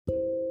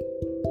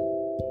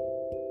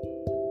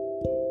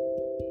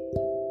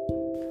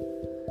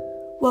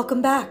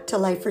Welcome back to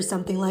Life or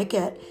Something Like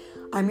It.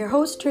 I'm your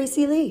host,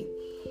 Tracy Lee.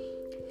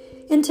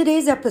 In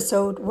today's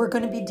episode, we're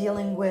going to be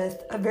dealing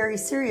with a very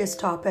serious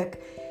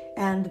topic,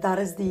 and that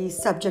is the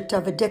subject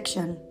of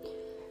addiction.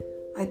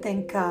 I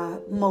think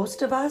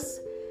most of us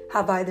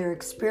have either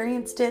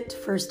experienced it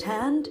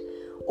firsthand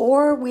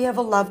or we have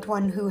a loved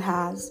one who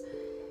has.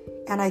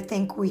 And I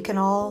think we can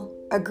all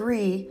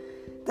agree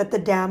that the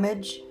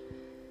damage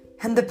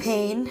and the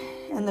pain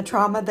and the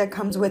trauma that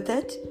comes with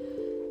it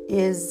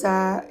is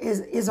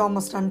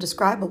almost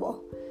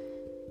undescribable.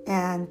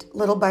 And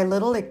little by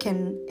little, it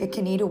can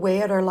eat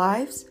away at our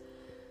lives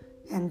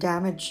and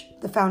damage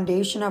the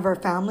foundation of our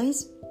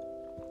families.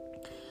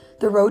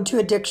 The road to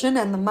addiction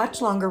and the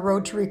much longer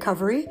road to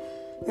recovery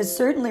is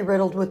certainly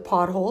riddled with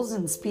potholes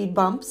and speed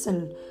bumps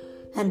and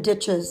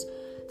ditches.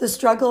 The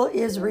struggle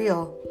is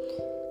real.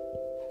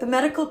 The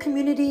medical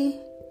community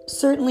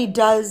certainly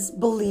does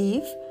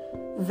believe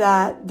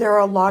that there are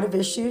a lot of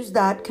issues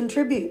that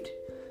contribute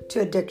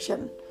to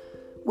addiction,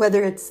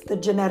 whether it's the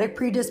genetic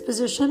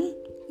predisposition,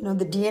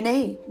 the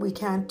DNA, we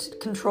can't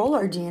control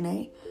our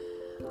DNA,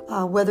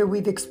 whether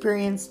we've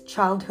experienced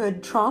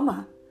childhood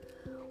trauma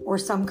or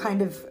some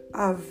kind of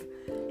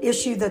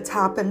issue that's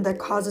happened that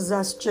causes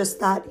us just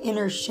that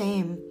inner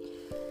shame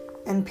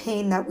and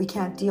pain that we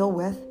can't deal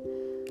with.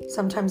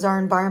 Sometimes our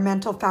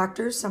environmental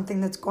factors,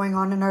 something that's going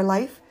on in our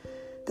life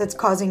that's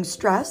causing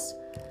stress.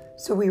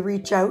 So we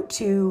reach out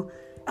to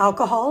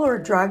alcohol or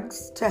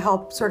drugs to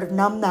help sort of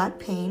numb that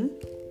pain.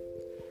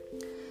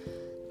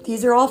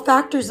 These are all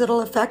factors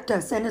that'll affect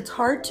us, and it's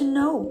hard to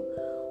know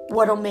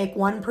what'll make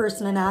one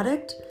person an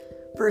addict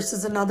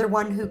versus another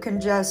one who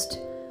can just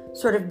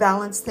sort of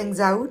balance things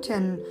out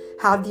and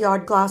have the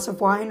odd glass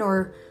of wine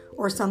or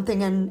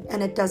something and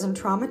it doesn't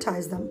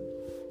traumatize them.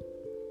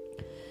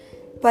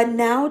 But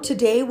now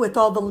today, with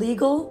all the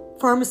legal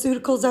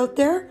pharmaceuticals out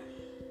there,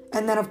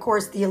 and then of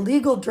course the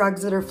illegal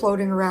drugs that are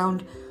floating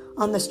around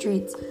on the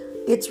streets,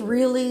 it's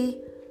really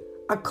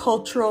a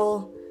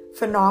cultural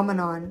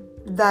phenomenon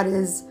that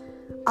is,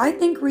 I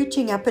think,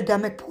 reaching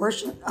epidemic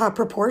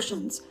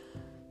proportions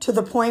to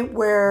the point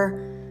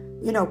where,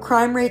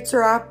 crime rates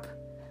are up.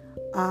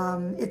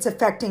 It's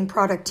affecting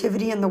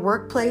productivity in the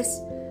workplace.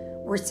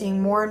 We're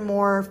seeing more and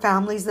more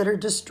families that are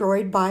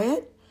destroyed by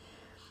it.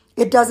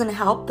 It doesn't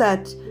help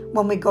that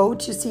when we go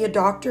to see a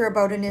doctor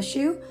about an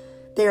issue,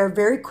 they are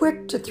very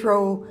quick to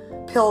throw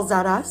pills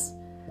at us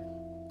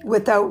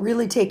without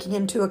really taking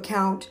into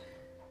account,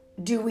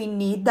 do we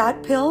need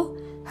that pill?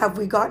 Have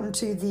we gotten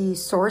to the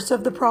source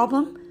of the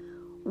problem?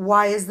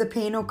 Why is the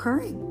pain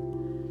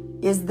occurring?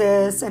 Is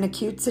this an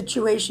acute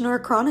situation or a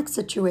chronic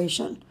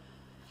situation?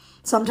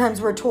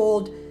 Sometimes we're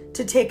told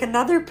to take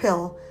another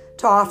pill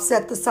to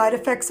offset the side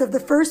effects of the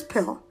first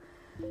pill.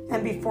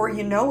 And before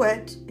you know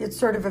it, it's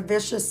sort of a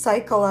vicious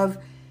cycle of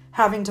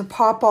having to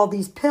pop all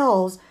these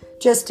pills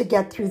just to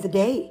get through the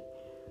day.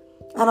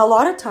 And a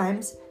lot of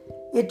times,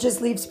 it just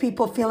leaves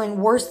people feeling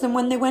worse than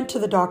when they went to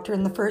the doctor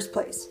in the first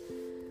place.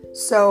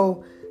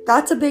 So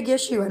that's a big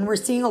issue, and we're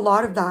seeing a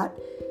lot of that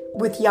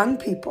with young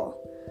people.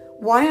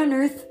 Why on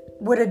earth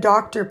would a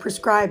doctor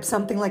prescribe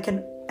something like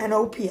an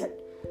opiate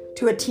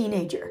to a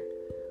teenager,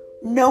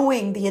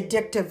 knowing the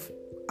addictive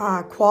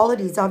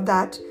qualities of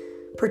that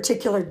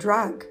particular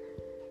drug?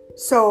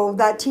 So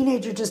that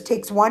teenager just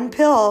takes one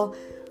pill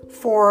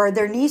for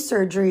their knee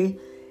surgery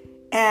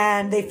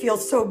and they feel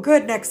so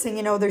good. Next thing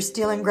you know, they're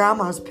stealing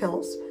grandma's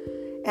pills.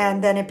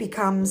 And then it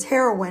becomes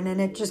heroin and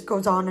it just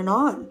goes on and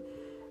on.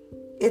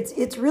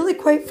 It's really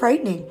quite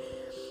frightening.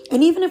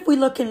 And even if we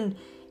look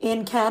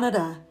in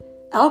Canada,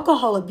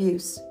 alcohol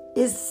abuse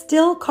is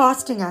still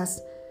costing us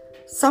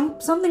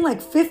something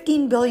like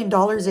 $15 billion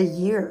a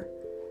year.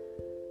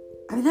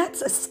 I mean,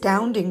 that's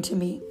astounding to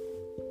me.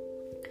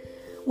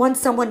 Once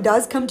someone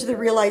does come to the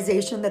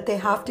realization that they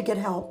have to get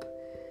help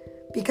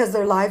because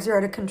their lives are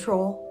out of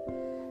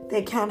control,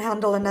 they can't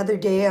handle another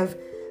day of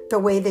the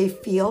way they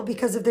feel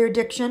because of their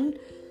addiction,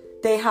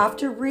 they have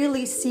to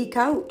really seek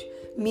out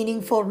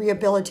meaningful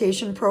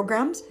rehabilitation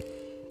programs,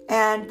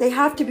 and they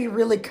have to be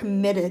really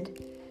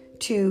committed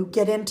to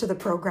get into the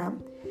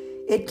program.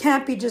 It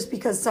can't be just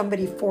because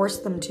somebody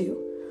forced them to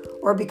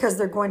or because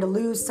they're going to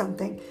lose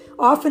something.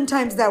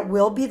 Oftentimes that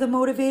will be the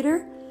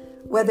motivator,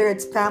 whether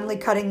it's family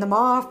cutting them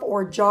off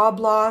or job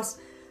loss,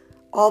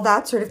 all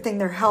that sort of thing,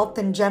 their health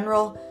in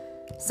general.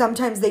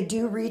 Sometimes they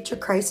do reach a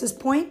crisis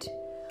point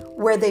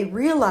where they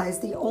realize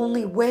the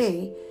only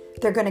way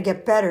they're going to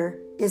get better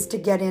is to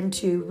get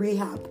into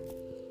rehab.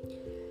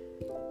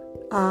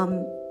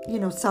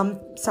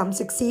 Some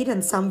succeed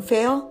and some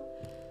fail.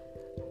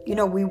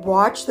 We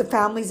watch the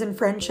families and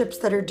friendships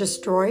that are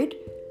destroyed.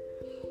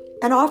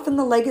 And often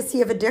the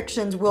legacy of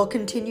addictions will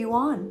continue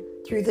on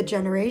through the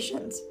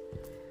generations.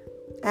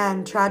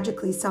 And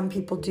tragically, some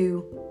people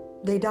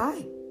they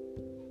die.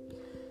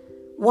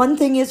 One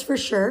thing is for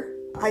sure,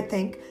 I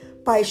think,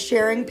 by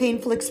sharing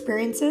painful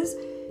experiences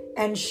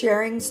and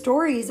sharing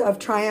stories of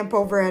triumph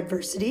over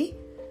adversity,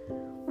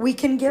 we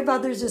can give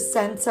others a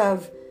sense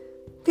of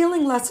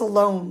feeling less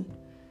alone,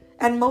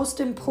 and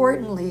most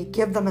importantly,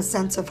 give them a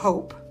sense of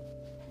hope.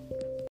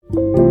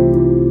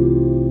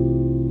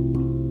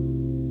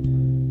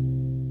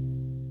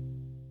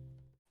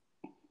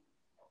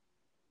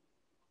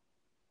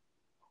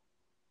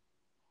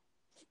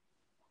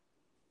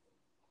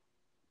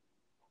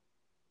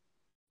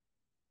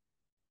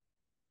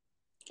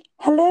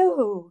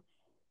 Hello.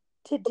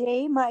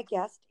 Today, my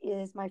guest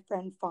is my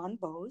friend Fawn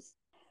Bose.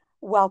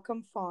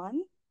 Welcome,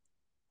 Fawn.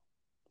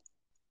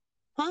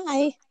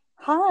 Hi.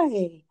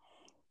 Hi.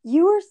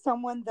 You are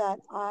someone that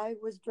I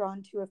was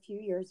drawn to a few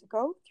years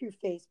ago through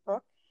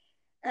Facebook.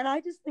 And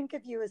I just think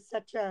of you as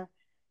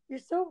you're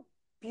so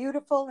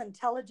beautiful,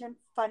 intelligent,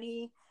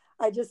 funny.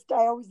 I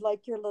always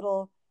like your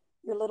little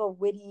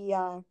witty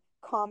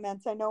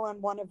comments. I know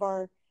on one of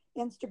our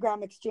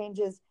Instagram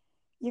exchanges,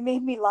 you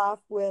made me laugh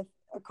with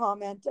a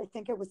comment. I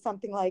think it was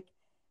something like,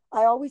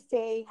 I always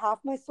say half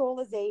my soul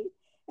is eight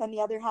and the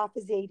other half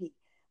is 80.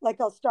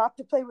 Like I'll stop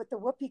to play with the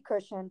whoopee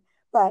cushion,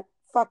 but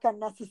fuck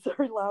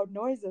unnecessary loud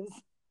noises.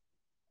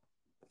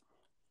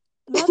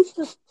 And that's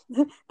just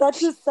that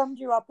just summed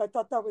you up. I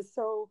thought that was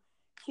so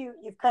cute.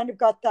 You've kind of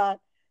got that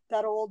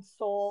old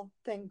soul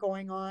thing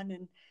going on,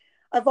 and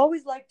I've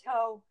always liked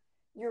how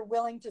you're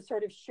willing to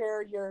sort of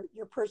share your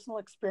personal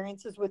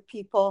experiences with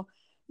people.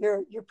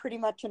 You're pretty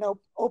much an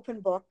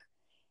open book,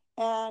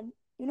 and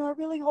I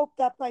really hope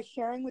that by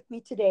sharing with me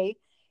today,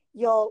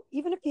 you'll,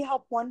 even if you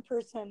help one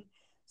person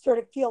sort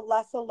of feel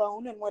less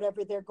alone in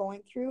whatever they're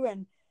going through,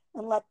 and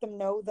let them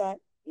know that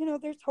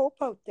there's hope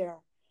out there.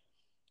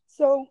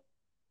 So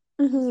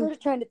I'm hmm sort of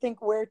trying to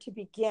think where to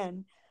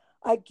begin.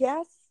 I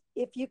guess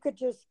if you could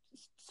just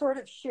sort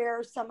of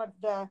share some of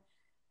the,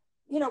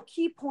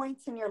 key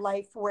points in your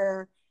life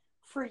where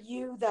for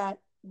you that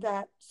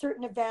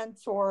certain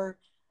events or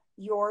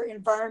your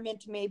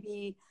environment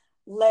maybe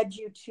led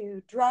you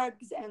to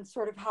drugs, and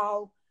sort of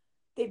how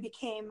they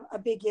became a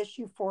big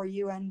issue for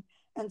you, and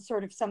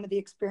sort of some of the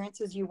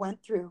experiences you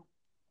went through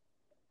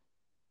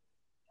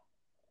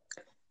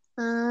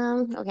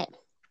Okay.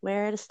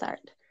 Where to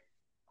start?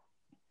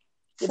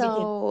 the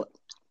beginning. So,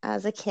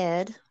 as a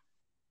kid,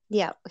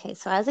 yeah, okay.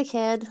 So, as a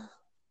kid,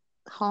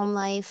 home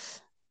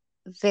life,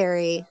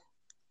 very,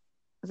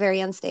 very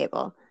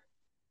unstable.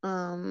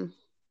 Um,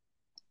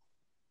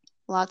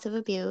 Lots of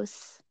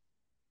abuse.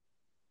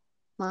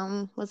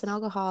 Mom was an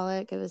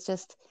alcoholic. It was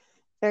just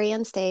very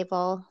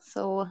unstable.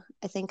 So,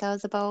 I think I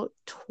was about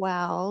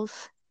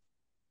 12.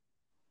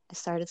 I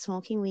started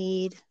smoking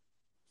weed,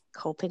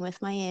 coping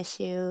with my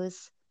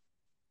issues,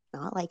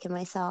 not liking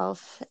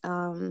myself.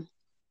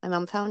 My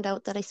mom found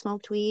out that I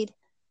smoked weed.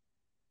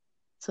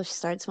 So she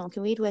started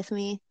smoking weed with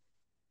me.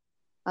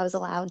 I was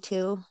allowed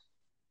to.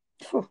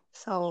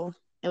 So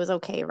it was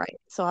okay, right?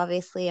 So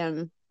obviously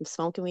I'm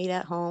smoking weed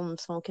at home, I'm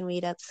smoking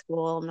weed at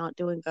school, I'm not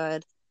doing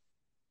good.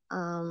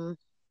 Um,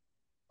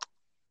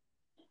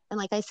 and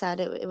like I said,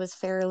 it was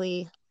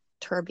fairly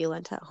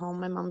turbulent at home.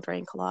 My mom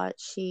drank a lot.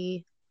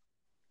 She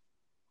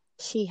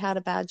had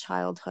a bad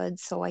childhood,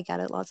 so I get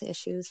it, lots of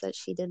issues that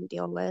she didn't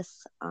deal with.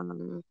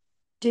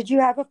 Did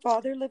you have a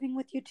father living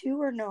with you too,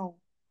 or no?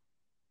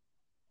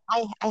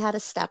 I had a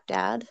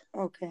stepdad.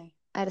 Okay.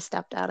 I had a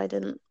stepdad.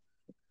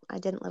 I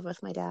didn't live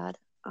with my dad.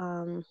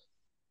 Um,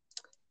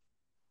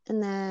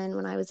 and then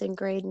when I was in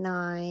grade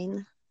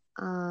 9,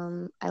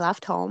 I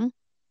left home.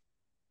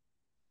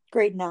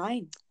 Grade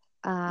 9.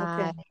 Uh,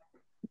 Okay.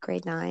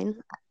 Grade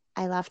 9,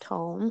 I left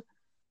home.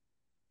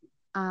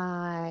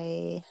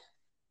 I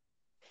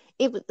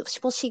it was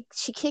well, she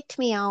kicked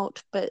me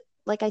out, but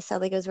like I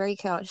said, like it was very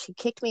chaotic. She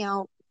kicked me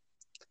out,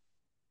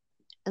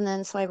 and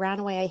then so I ran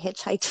away. I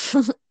hitchhiked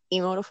from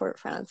emo to Fort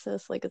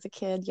Francis, like as a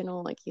kid,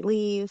 like you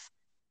leave.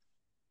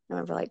 I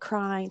remember like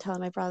crying,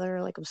 telling my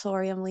brother, like, I'm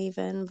sorry I'm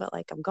leaving, but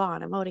like I'm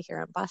gone. I'm out of here.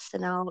 I'm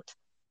busting out.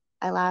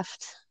 I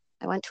left.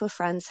 I went to a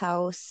friend's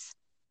house.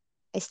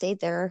 I stayed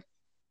there.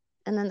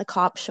 And then the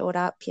cops showed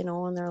up,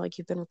 and they're like,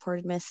 you've been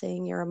reported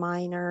missing. You're a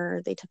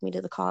minor. They took me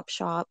to the cop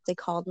shop. They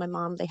called my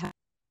mom. They had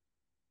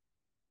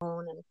a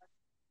phone, and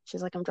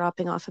she's like, I'm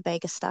dropping off a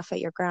bag of stuff at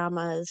your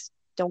grandma's.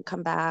 Don't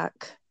come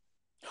back.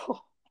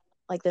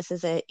 Like, this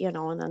is it.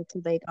 And then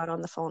they got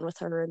on the phone with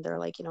her, and they're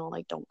like,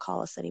 like, don't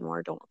call us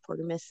anymore. Don't report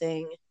her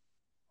missing.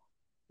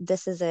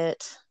 This is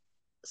it.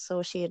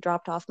 So she had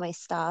dropped off my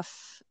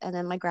stuff, and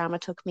then my grandma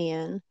took me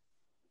in,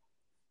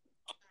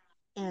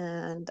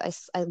 and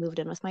I moved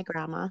in with my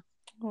grandma.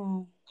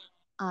 Oh.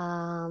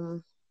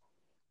 Um,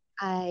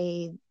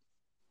 I'm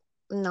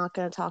not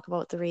going to talk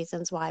about the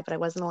reasons why, but I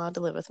wasn't allowed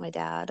to live with my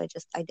dad.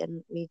 I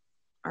didn't.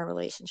 Our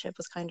relationship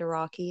was kind of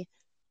rocky.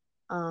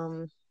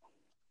 Um,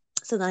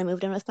 so then I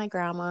moved in with my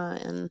grandma,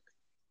 and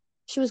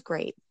she was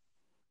great,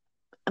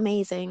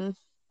 amazing,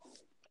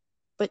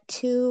 but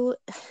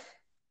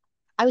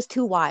I was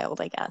too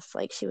wild, I guess.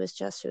 Like she was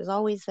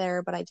always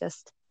there, but I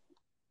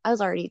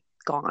was already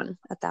gone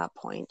at that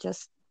point,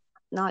 just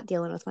not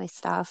dealing with my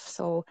stuff.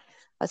 So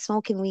I was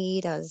smoking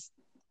weed, I was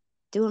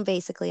doing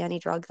basically any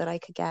drug that I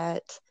could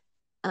get.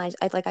 And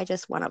I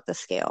just went up the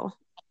scale.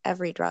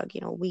 Every drug,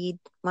 weed,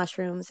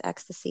 mushrooms,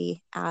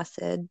 ecstasy,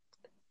 acid.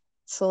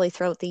 Slowly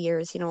throughout the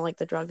years, like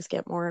the drugs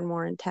get more and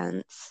more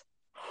intense.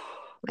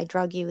 My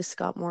drug use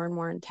got more and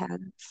more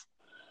intense.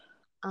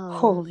 Um,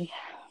 Holy.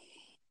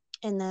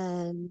 and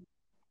then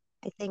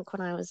I think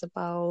when I was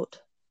about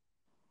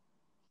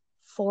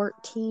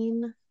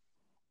 14,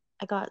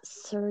 I got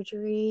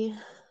surgery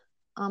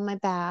on my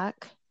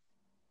back.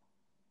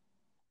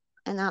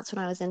 And that's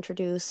when I was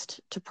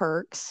introduced to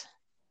perks.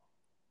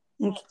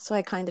 Okay. So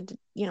I kind of,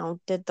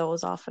 did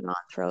those off and on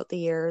throughout the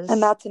years.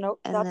 And that's an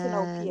then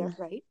opiate,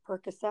 right?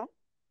 Percocet?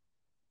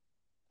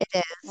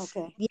 It is.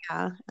 Okay.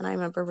 Yeah. And I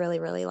remember really,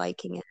 really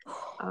liking it.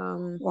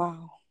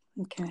 Wow.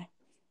 Okay.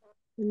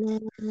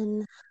 And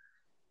then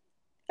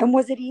And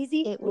was it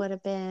easy? it would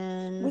have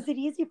been. Was it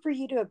easy for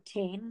you to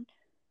obtain?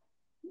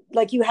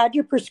 Like you had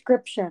your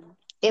prescription.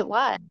 It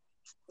was.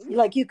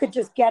 Like you could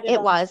just get it.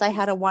 It was. I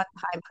had a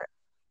one-time,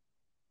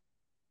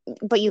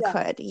 but you Yeah.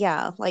 could,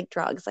 yeah, like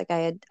drugs. Like I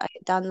had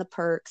done the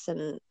perks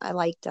and I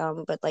liked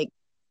them, but like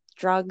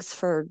drugs,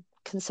 for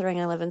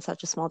considering I live in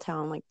such a small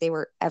town, like they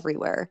were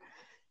everywhere.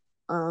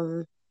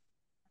 And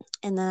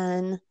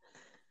then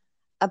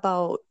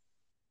about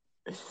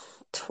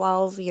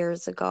 12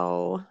 years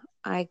ago,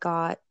 I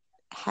got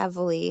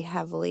heavily,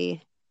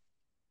 heavily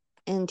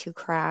into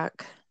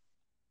crack.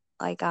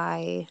 Like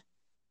there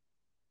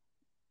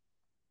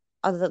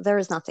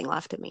was nothing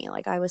left of me.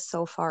 Like I was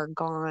so far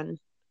gone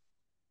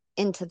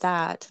into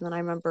that. And then I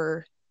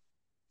remember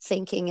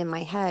thinking in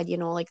my head,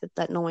 like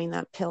that knowing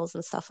that pills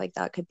and stuff like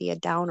that could be a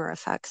downer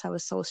effect. I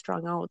was so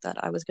strung out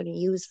that I was going to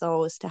use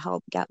those to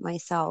help get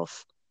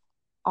myself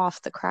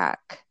off the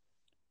crack.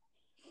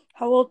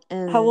 How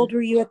old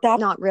were you at that?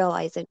 Not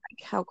realizing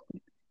how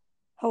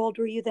old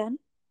were you then?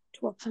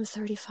 12. I'm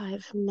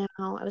 35 now.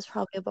 I was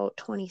probably about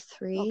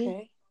 23,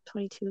 okay.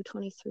 22,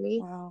 23.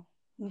 Wow.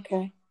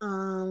 Okay.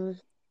 And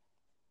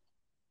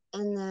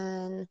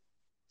then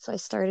so I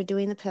started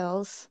doing the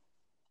pills.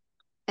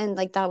 And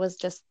like that was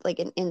just like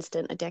an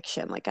instant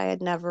addiction. Like I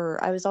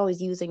was always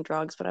using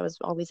drugs, but I was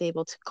always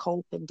able to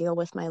cope and deal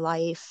with my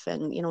life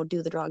and,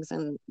 do the drugs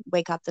and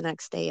wake up the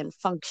next day and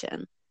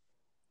function.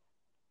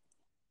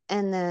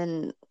 And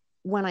then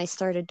when I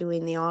started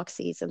doing the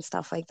oxys and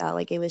stuff like that,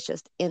 like it was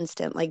just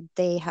instant. Like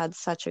they had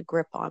such a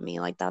grip on me.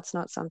 Like that's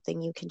not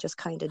something you can just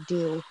kind of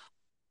do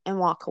and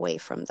walk away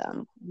from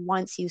them.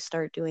 Once you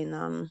start doing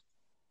them,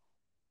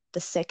 the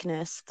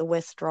sickness, the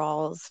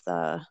withdrawals,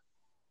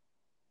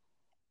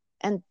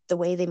 and the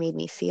way they made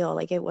me feel,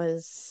 like it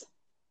was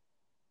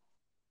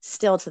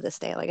still to this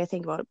day, like I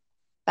think about it,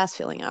 best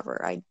feeling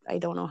ever. I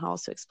don't know how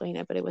else to explain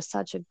it, but it was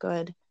such a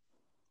good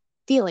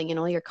feeling.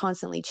 You're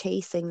constantly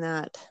chasing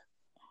that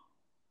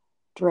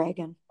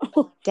dragon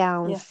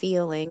down yeah.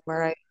 feeling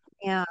where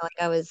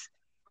I was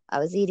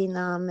eating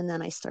them and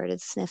then I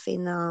started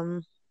sniffing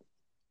them.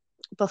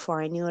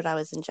 Before I knew it, I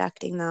was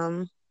injecting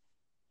them.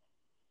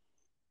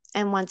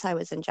 And once I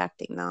was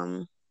injecting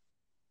them,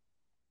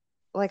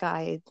 like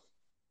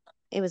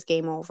it was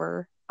game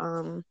over.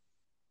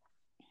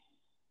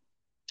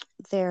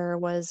 There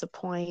was a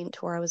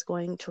point where I was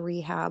going to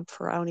rehab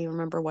for, I don't even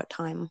remember what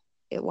time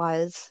it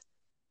was.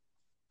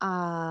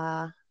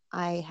 I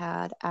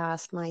had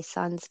asked my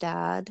son's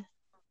dad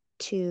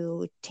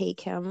to take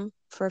him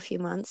for a few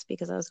months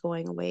because I was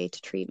going away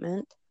to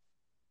treatment.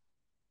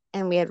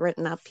 And we had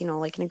written up,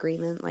 like an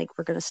agreement, like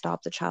we're going to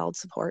stop the child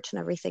support and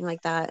everything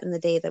like that. And the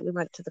day that we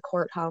went to the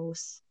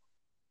courthouse,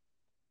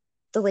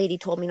 the lady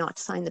told me not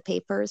to sign the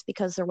papers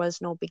because there was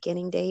no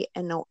beginning date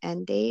and no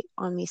end date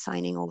on me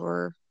signing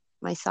over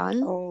my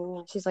son.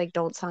 Oh. She's like,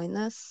 don't sign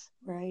this.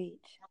 Right.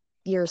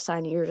 You're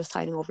just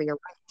signing over your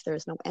rights.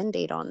 There's no end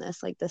date on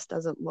this. Like this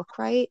doesn't look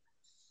right.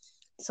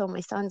 So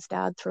my son's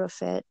dad threw a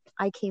fit.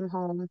 I came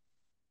home.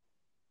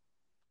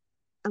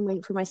 I'm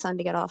waiting for my son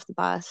to get off the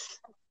bus.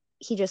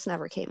 He just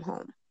never came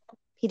home.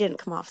 He didn't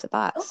come off the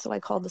bus. So I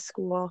called the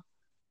school.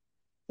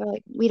 They're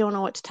like, we don't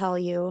know what to tell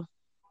you.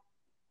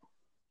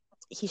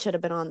 He should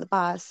have been on the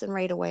bus. And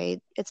right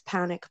away, it's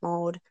panic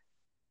mode.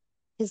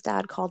 His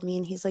dad called me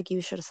and he's like,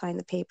 you should have signed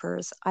the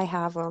papers. I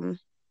have them.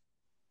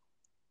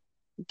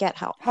 Get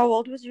help. How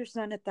old was your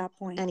son at that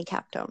point? And he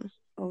kept him.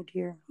 Oh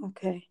dear.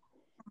 Okay.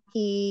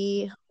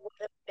 He would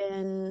have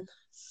been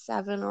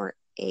 7 or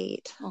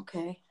 8.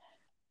 Okay.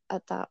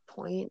 At that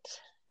point.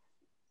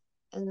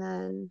 And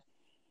then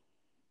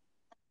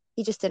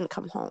he just didn't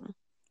come home.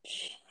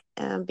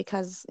 And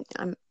because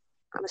I'm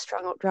a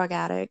strung out drug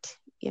addict,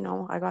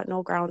 I got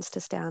no grounds to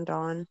stand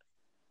on.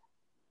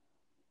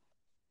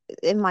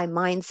 In my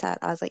mindset,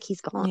 I was like,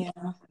 he's gone.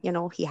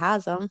 Yeah. He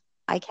has them.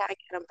 I can't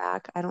get him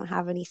back. I don't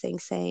have anything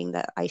saying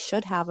that I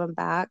should have him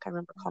back. I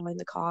remember calling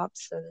the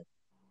cops and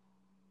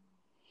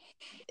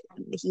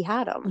he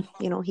had him.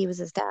 He was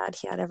his dad.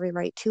 He had every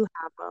right to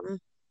have him.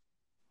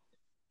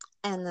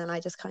 And then I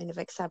just kind of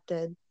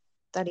accepted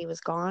that he was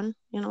gone.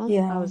 Yeah.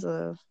 I was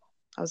a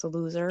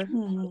loser, a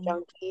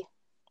junkie.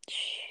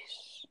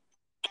 Jeez.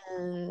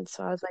 And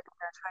so I was like, I'm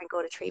gonna try and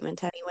go to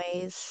treatment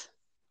anyways.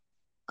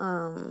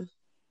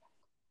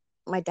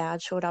 My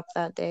dad showed up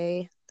that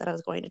day that I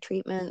was going to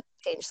treatment,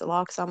 changed the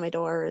locks on my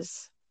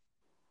doors,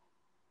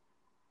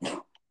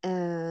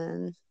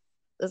 and it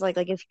was like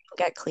if you don't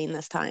get clean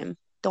this time,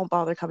 don't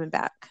bother coming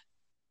back.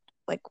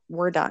 Like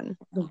we're done.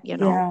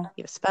 Yeah.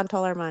 You've spent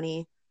all our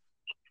money.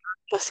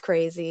 Just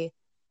crazy.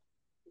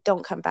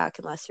 Don't come back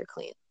unless you're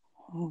clean.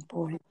 Oh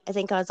boy. I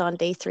think I was on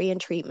day 3 in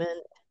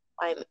treatment.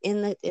 I'm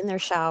in their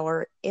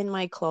shower, in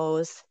my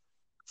clothes,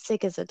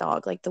 sick as a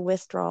dog, like the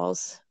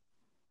withdrawals.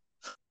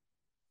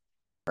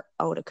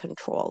 out of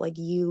control. Like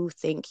you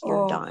think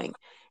you're Oh, dying,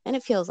 and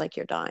it feels like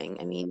you're dying.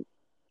 I mean,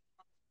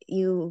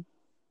 you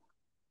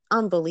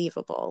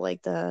unbelievable.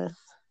 Like I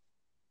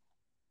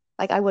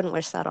wouldn't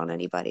wish that on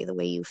anybody, the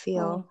way you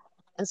feel. oh.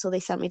 And so they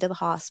sent me to the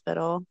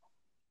hospital,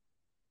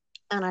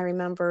 and I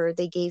remember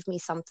they gave me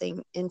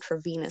something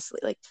intravenously,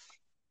 like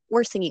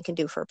worst thing you can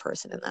do for a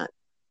person in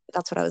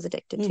that's what I was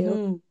addicted to.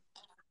 Mm-hmm.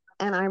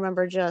 And I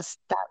remember just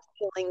that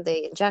feeling.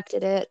 They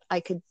injected it.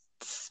 I could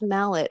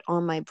smell it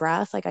on my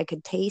breath, like I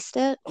could taste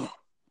it.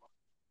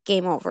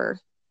 Game over.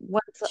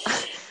 Once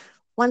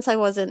once I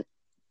wasn't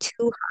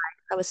too high,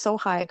 I was so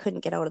high I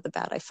couldn't get out of the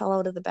bed. I fell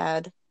out of the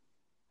bed.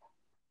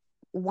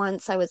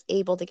 Once I was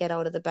able to get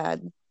out of the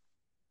bed,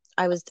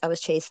 I was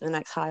chasing the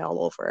next high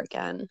all over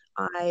again.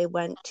 I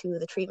went to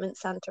the treatment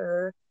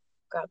center,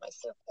 grabbed my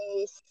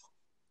suitcase,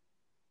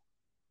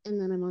 and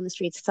then I'm on the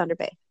streets of Thunder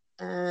Bay.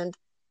 And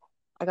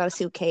I got a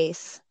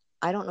suitcase.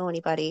 I don't know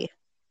anybody.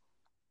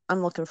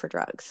 I'm looking for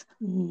drugs.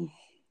 Mm.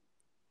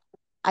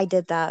 I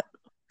did that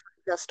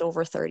just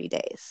over 30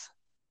 days.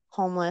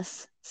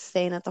 Homeless,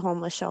 staying at the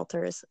homeless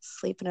shelters,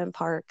 sleeping in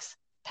parks,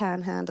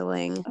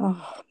 panhandling.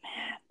 Oh,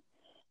 man.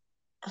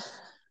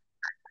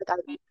 I got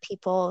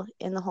people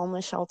in the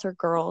homeless shelter,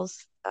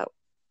 girls that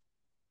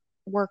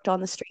worked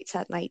on the streets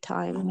at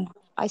nighttime.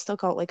 Oh, I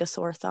stuck out like a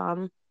sore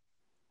thumb.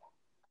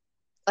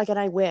 Like, and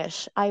I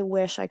wish I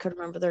could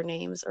remember their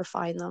names or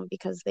find them,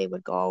 because they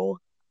would go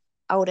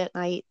out at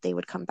night, they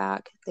would come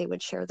back, they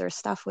would share their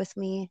stuff with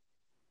me.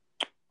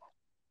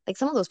 Like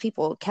some of those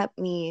people kept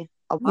me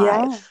yeah.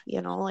 alive,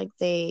 like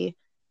they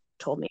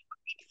told me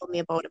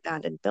about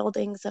abandoned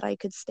buildings that I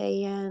could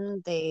stay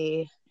in.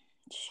 They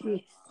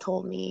Jeez.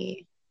 told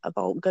me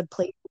about good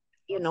places,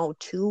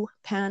 to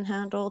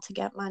panhandle to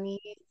get money.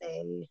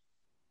 They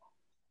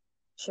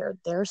shared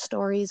their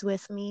stories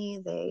with me.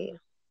 They,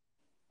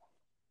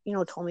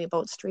 told me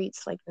about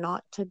streets like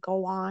not to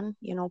go on,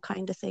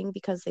 kind of thing,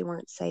 because they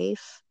weren't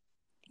safe.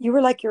 You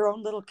were like your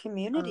own little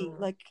community. Um,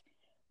 Like,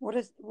 what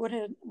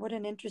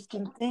an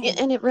interesting thing.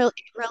 and it really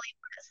was.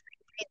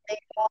 They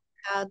all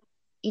had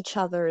each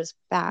other's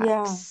Yeah.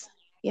 backs,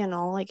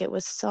 like it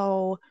was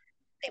so.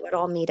 They would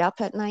all meet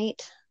up at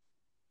night.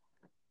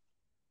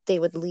 They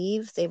would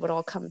leave. They would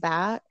all come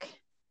back.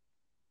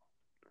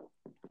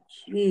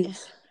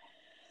 Jeez.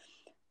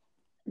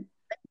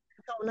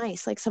 So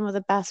nice, like some of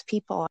the best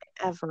people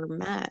I ever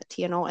met,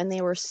 and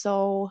they were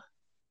so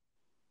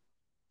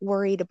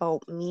worried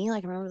about me.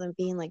 Like I remember them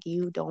being like,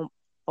 "You don't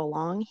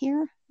belong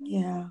here,"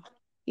 Yeah.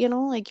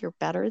 like you're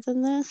better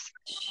than this.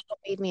 What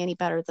made me any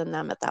better than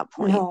them at that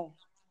point? No.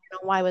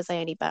 Why was I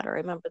any better? I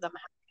remember them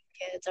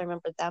having kids. I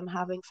remember them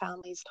having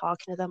families,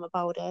 talking to them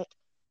about it.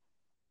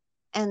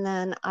 And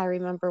then I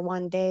remember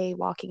one day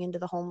walking into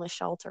the homeless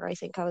shelter. I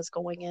think I was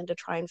going in to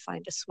try and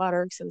find a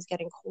sweater because it was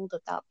getting cold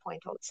at that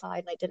point outside,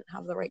 and I didn't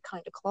have the right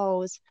kind of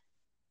clothes.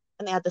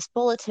 And they had this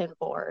bulletin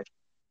board,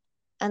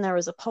 and there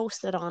was a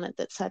post-it on it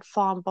that said,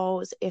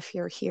 "Fombos, if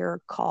you're here,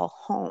 call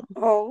home."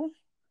 Oh.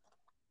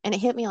 And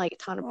it hit me like a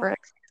ton of Oh.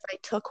 bricks. I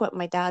took what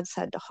my dad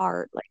said to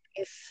heart. Like,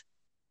 if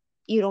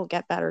you don't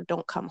get better,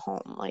 don't come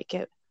home. Like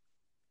it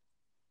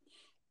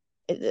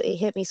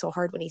hit me so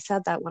hard when he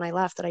said that when I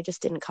left, that I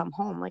just didn't come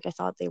home. Like I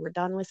thought they were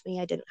done with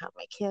me. I didn't have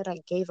my kid. I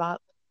gave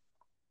up.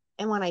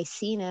 And when I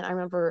seen it, I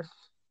remember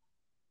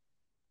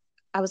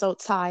I was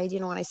outside,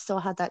 and I still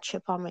had that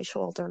chip on my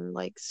shoulder, and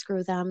like,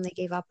 screw them, they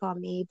gave up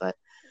on me. But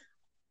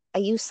I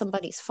used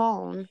somebody's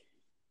phone,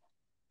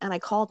 and I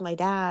called my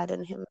dad,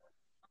 and him,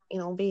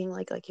 being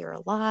like you're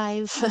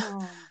alive.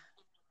 Oh.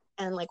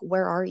 And like,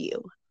 where are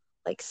you?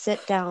 Like,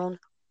 sit down.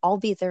 I'll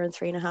be there in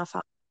 3.5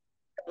 hours.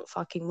 Don't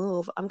fucking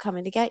move. I'm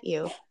coming to get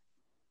you.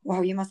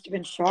 Wow, you must have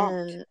been shocked.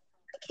 And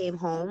I came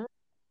home.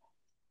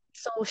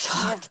 So Yeah.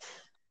 shocked.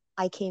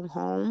 I came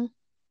home.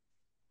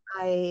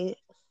 I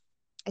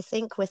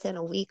think within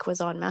a week was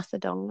on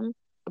methadone,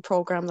 a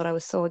program that I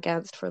was so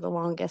against for the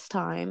longest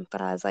time.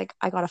 But I was like,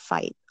 I gotta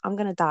fight. I'm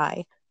gonna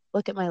die.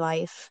 Look at my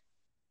life,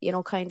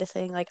 kind of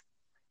thing. Like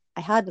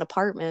I had an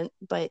apartment,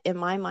 but in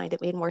my mind,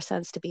 it made more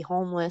sense to be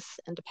homeless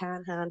and to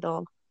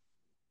panhandle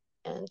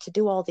and to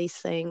do all these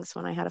things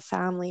when I had a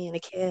family and a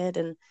kid.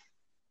 And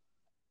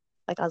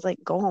like, I was like,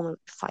 go home and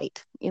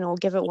fight,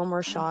 give it one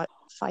more shot,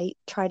 fight,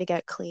 try to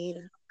get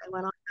clean. I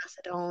went on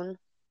methadone.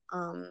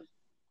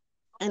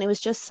 And it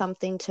was just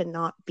something to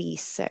not be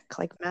sick.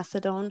 Like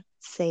methadone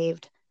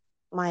saved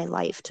my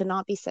life. To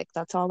not be sick.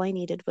 That's all I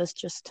needed, was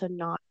just to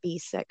not be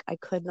sick. I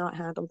could not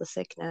handle the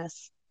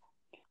sickness.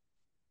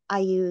 I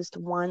used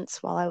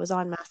once while I was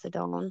on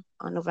methadone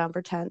on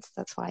November 10th.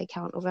 That's why I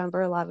count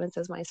November 11th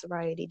as my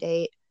sobriety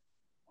date.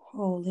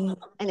 Holy.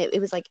 And it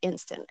was like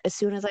instant. As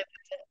soon as I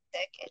wasn't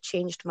sick, it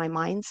changed my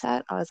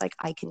mindset. I was like,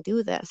 I can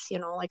do this.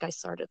 Like I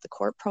started the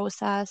court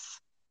process.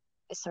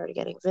 I started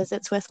getting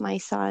visits with my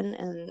son,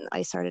 and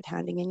I started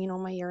handing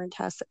in, my urine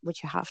tests,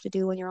 which you have to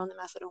do when you're on the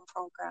methadone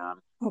program.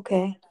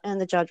 Okay. And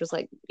the judge was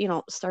like,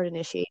 start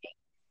initiating,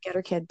 get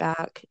her kid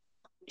back.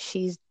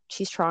 She's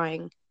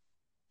trying.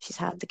 She's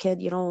had the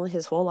kid,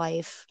 his whole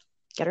life.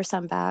 Get her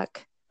son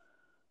back.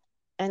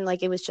 And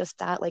like, it was just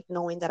that, like,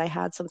 knowing that I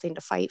had something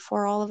to fight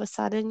for all of a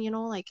sudden,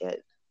 like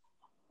it,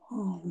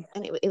 Oh,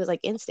 and it was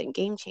like instant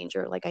game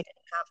changer. Like, I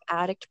didn't have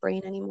addict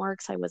brain anymore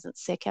because I wasn't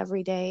sick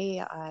every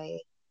day.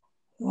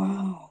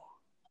 wow.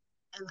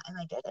 And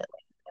I did it.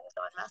 Like, I was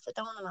on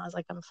methadone, and I was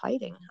like, I'm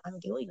fighting. I'm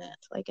doing it.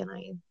 Like, and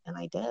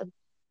I did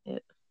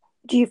it.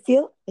 Do you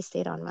feel I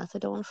stayed on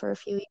methadone for a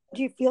few years,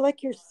 do you feel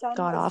like your son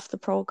got off the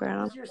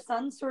program. was your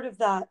son sort of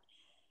that,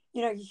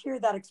 you hear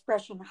that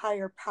expression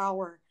higher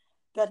power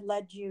that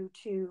led you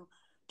to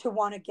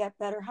want to get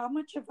better? How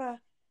much of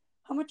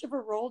a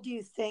role do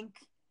you think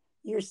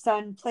your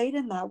son played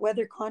in that,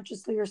 whether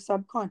consciously or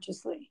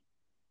subconsciously?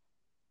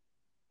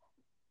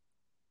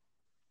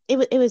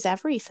 It was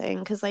everything,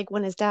 because like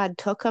when his dad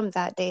took him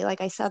that day,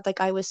 like I said,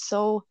 like I was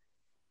so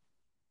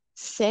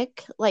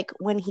sick, like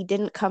when he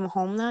didn't come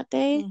home that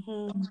day,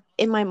 Mm-hmm.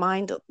 in my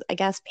mind, I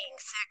guess being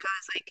sick, I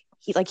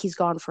was like he's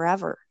gone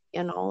forever,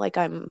 like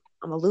I'm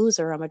a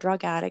loser, I'm a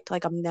drug addict,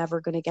 like I'm never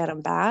going to get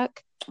him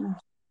back.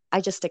 I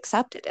just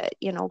accepted it,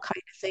 kind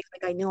of thing.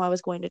 Like, I knew I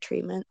was going to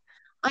treatment.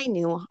 I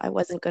knew I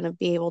wasn't going to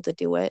be able to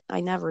do it.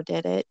 I never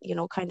did it,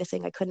 kind of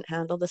thing. I couldn't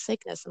handle the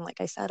sickness. And like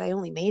I said, I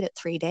only made it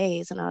 3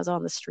 days and I was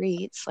on the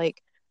streets.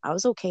 Like, I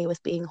was okay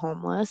with being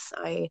homeless.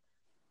 I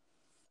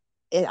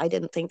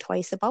didn't think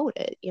twice about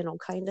it,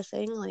 kind of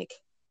thing. Like,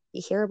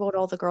 you hear about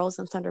all the girls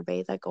in Thunder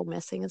Bay that go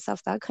missing and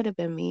stuff. That could have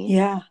been me.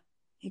 Yeah,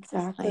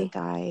 exactly. Like,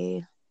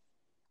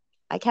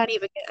 I can't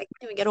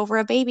even get over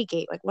a baby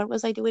gate. Like, what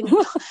was I doing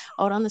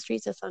out on the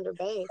streets of Thunder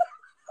Bay?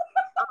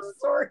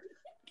 Sorry.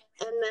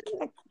 And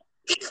then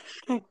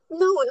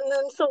no, and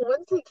then so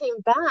once he came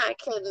back,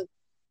 and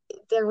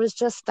there was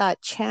just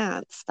that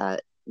chance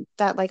that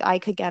like I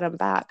could get him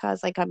back. I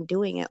was like, I'm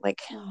doing it, like,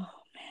 Oh,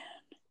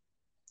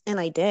 and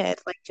I did.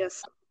 Like,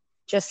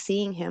 just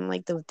seeing him,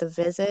 like the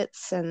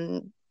visits,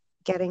 and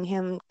getting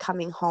him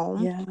coming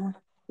home yeah.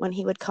 when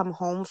he would come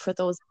home for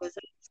those visits,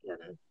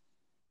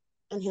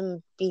 and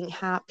him being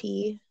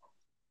happy,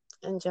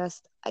 and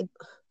just I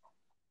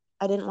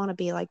didn't want to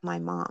be like my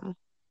mom.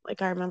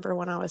 Like, I remember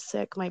when I was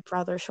sick, my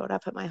brother showed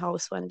up at my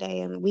house one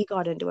day and we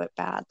got into it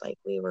bad. Like,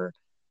 we were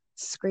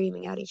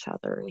screaming at each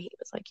other, and he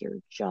was like, "You're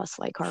just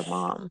like our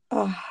mom."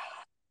 Oh,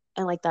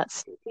 And like that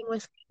sticking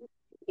with me,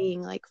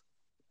 being like,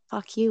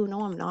 "Fuck you,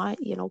 no, I'm not,"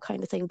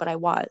 kind of thing. But I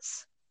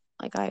was.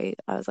 Like, I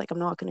was like, I'm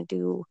not gonna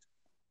do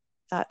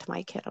that to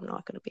my kid. I'm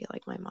not gonna be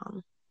like my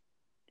mom.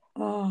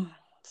 oh.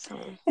 So,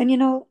 And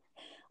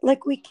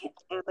like we can't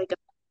I had like a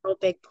real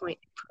big point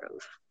to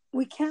prove.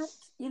 we can't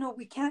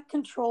we can't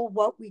control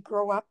what we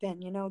grow up in.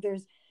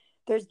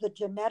 There's the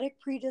genetic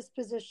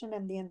predisposition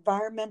and the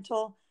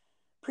environmental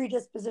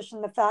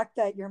predisposition. The fact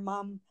that your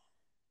mom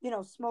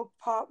smoked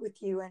pot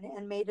with you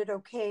and made it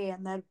okay,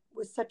 and that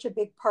was such a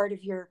big part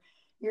of your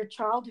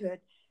childhood.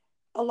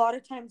 A lot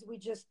of times we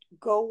just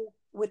go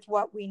with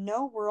what we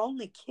know. We're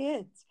only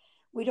kids.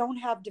 We don't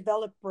have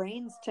developed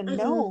brains to Mm-hmm.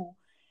 know.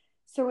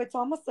 So it's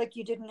almost like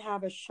you didn't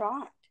have a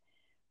shot.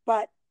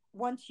 But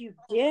once you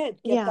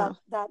did get Yeah.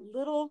 that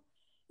little,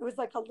 it was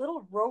like a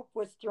little rope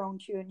was thrown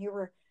to you, and you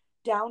were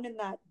down in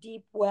that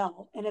deep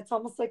well. And it's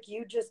almost like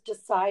you just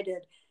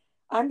decided,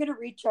 I'm going to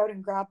reach out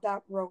and grab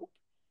that rope.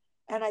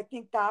 And I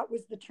think that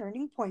was the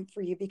turning point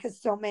for you, because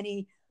so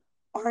many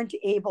aren't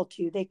able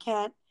to. They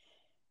can't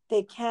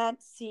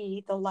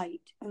see the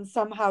light, and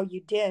somehow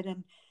you did.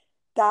 And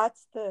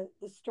that's the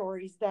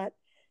stories that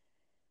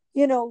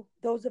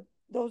those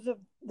of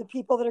the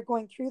people that are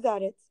going through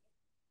that,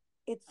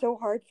 it's so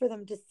hard for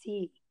them to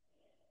see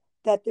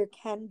that there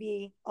can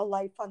be a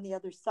life on the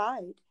other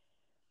side.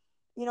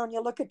 And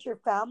you look at your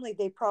family,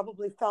 they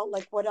probably felt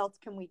like, what else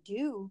can we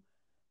do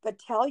but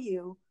tell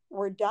you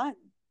we're done.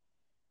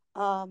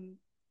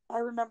 I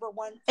remember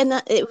once. And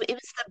that it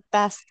was the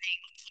best thing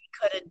he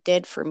could have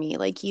did for me.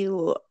 Like,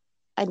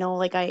 I know,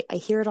 like, I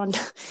hear it on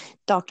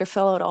Dr.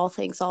 Phil at All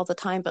Things all the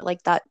time, but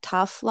like that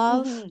tough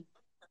love, Mhm.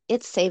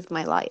 it saved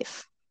my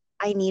life.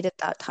 I needed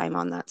that time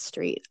on that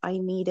street. I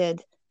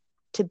needed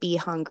to be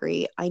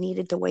hungry. I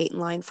needed to wait in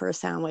line for a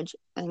sandwich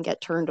and get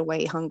turned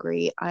away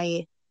hungry.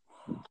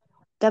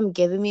 Them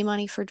giving me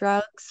money for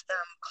drugs, them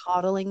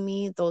coddling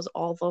me,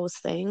 all those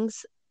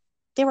things,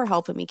 they were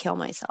helping me kill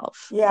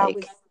myself. Yeah,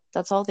 Like,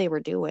 that's all they were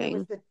it was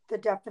doing. the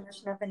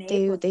definition of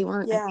They enabling.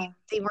 weren't Yeah.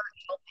 they weren't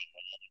helping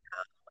me.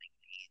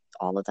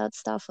 All of that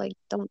stuff, like,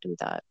 don't do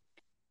that.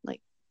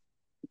 Like,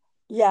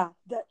 Yeah.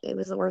 That. it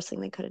was the worst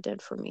thing they could have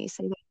did for me.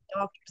 Same with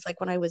doctors. Like,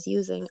 when I was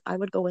using, I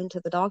would go into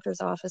the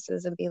doctor's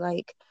offices and be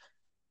like,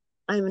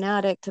 I'm an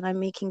addict and I'm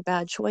making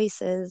bad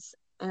choices.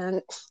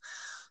 And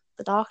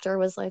the doctor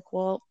was like,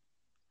 well,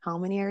 how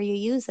many are you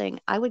using?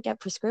 I would get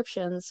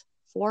prescriptions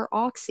for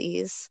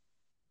oxys,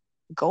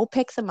 go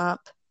pick them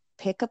up,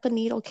 pick up a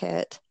needle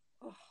kit,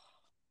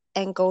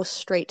 and go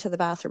straight to the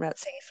bathroom at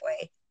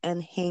Safeway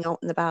and hang out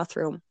in the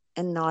bathroom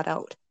and not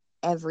out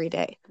every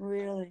day.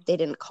 Really? They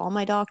didn't call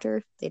my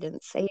doctor. They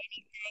didn't say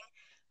anything.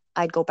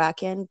 I'd go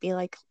back in, be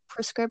like,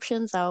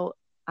 prescription's out.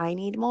 I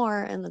need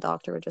more. And the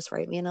doctor would just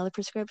write me another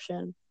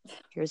prescription.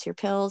 Here's your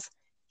pills.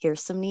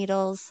 Here's some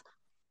needles.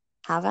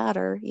 have at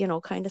her, you know,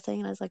 kind of thing.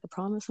 And I was like, I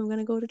promise I'm going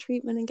to go to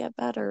treatment and get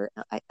better.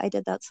 I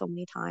did that so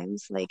many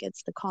times. Like,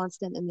 it's the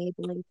constant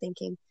enabling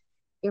thinking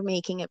you're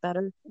making it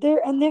better.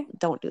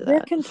 Don't do they're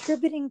that.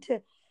 contributing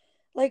to,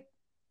 like,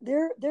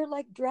 they're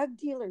like drug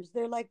dealers.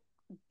 They're like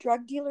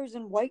drug dealers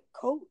in white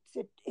coats.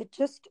 It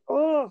just,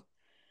 oh.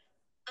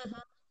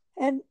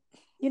 And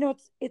you know,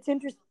 it's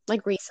interesting.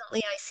 Like,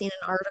 recently I seen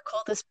an article,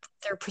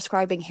 they're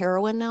prescribing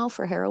heroin now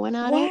for heroin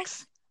What?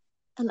 addicts.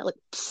 And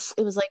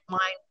it was like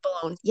mind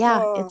blown.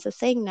 Yeah, Oh, it's a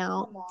thing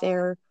now.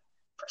 They're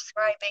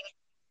prescribing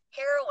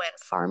heroin,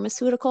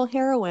 pharmaceutical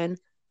heroin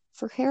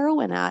for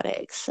heroin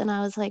addicts. And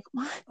I was like,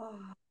 what? oh,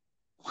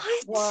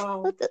 What?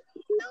 wow.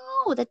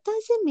 No, that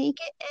doesn't make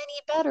it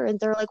any better. And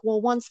they're like,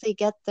 well, once they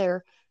get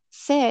their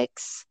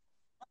fix,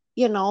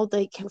 you know,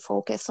 they can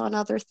focus on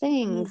other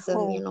things,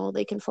 and, you know,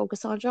 they can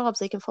focus on jobs,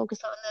 they can focus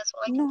on this.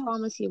 Well, I can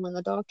promise you, when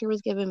the doctor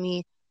was giving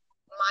me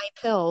my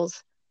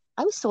pills,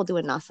 I was still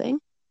doing nothing.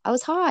 I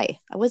was high.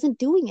 I wasn't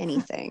doing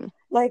anything.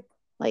 Like,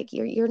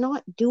 you're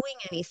not doing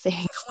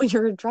anything when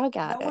you're a drug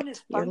addict. No one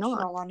is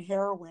functional on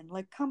heroin.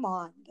 Like, come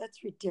on,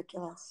 that's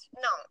ridiculous.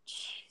 No.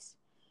 Jeez.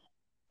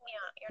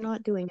 Yeah, you're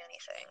not doing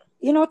anything.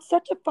 You know, it's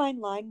such a fine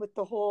line with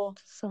the whole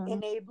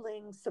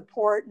enabling,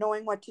 support,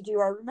 knowing what to do.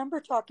 I remember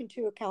talking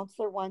to a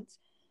counselor once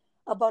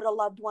about a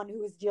loved one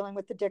who was dealing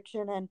with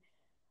addiction, and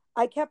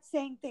I kept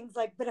saying things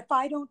like, but if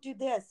I don't do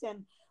this,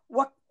 and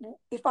what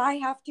if I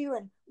have to,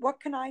 and what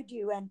can I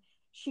do? And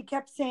she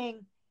kept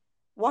saying,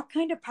 what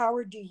kind of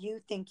power do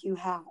you think you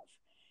have?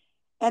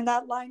 And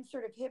that line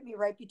sort of hit me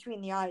right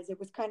between the eyes. It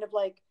was kind of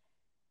like,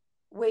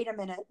 wait a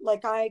minute,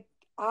 like I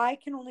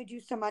can only do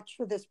so much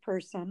for this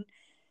person.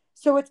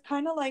 So it's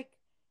kind of like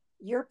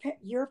your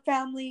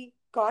family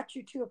got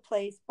you to a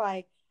place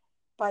by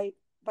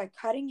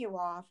cutting you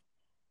off.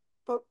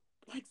 But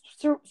like,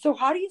 so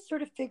how do you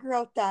sort of figure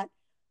out that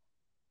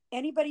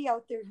anybody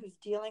out there who's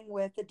dealing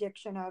with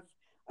addiction of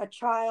a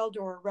child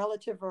or a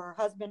relative or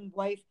a husband,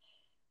 wife,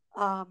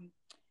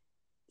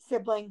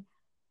 sibling,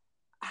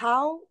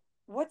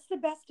 what's the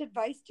best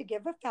advice to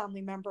give a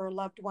family member or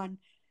loved one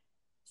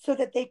so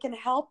that they can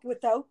help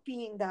without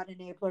being that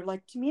enabler?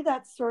 Like, to me,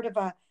 that's sort of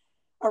a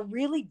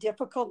really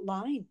difficult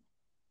line.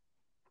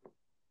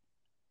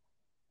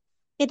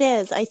 It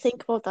is. I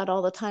think about that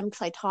all the time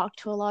because I talk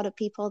to a lot of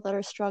people that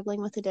are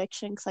struggling with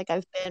addiction. Because, like,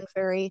 I've been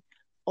very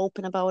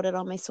open about it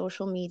on my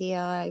social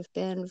media. I've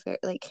been very,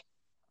 like,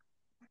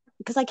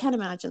 because I can't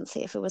imagine,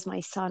 say, if it was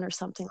my son or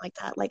something like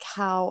that, like,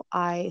 how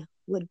I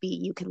would be.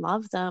 You can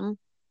love them,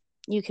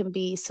 you can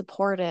be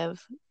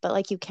supportive, but,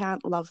 like, you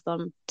can't love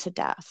them to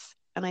death.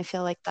 And I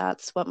feel like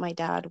that's what my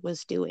dad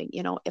was doing.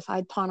 You know, if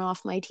I'd pawn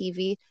off my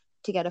TV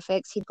to get a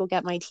fix, he'd go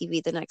get my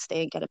TV the next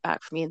day and get it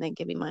back for me and then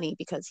give me money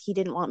because he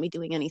didn't want me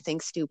doing anything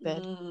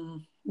stupid.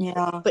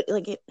 Yeah. But,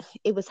 like,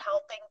 it was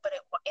helping, but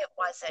it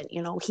wasn't,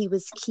 you know, he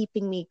was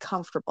keeping me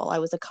comfortable. I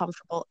was a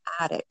comfortable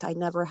addict. I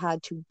never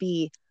had to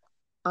be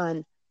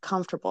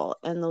uncomfortable.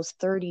 And those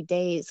 30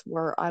 days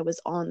where I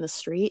was on the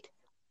street,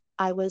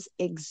 I was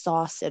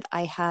exhausted.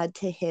 I had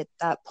to hit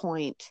that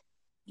point.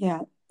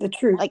 Yeah, the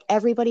truth. Like,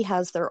 everybody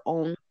has their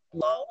own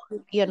low,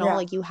 you know,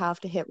 like, you have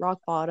to hit rock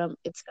bottom.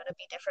 It's going to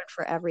be different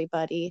for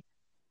everybody.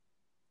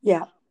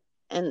 Yeah.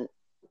 And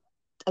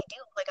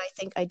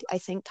I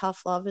think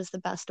tough love is the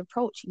best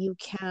approach. You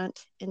can't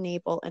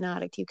enable an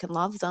addict. You can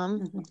love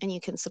them and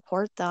you can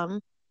support them.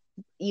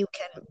 You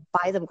can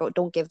buy them,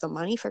 don't give them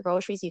money for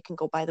groceries. You can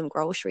go buy them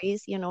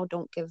groceries, you know,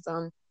 don't give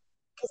them,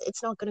 because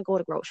it's not going to go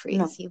to groceries.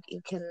 No.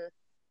 You can,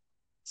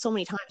 so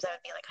many times I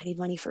would be like, I need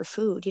money for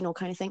food, you know,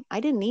 kind of thing. I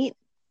didn't eat.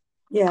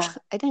 Yeah.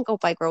 I didn't go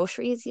buy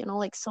groceries, you know,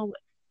 like, so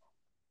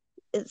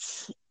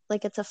it's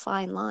like, it's a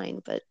fine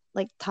line, but,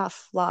 like,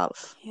 tough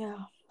love. Yeah.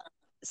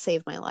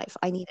 Saved my life.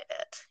 I needed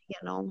it, you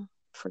know,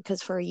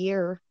 because for a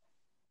year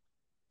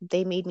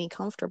they made me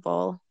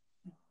comfortable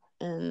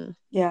and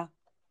yeah,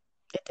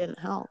 it didn't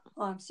help.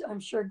 Well, I'm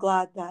sure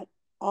glad that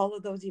all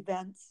of those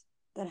events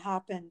that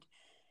happened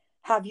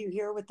have you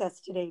here with us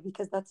today,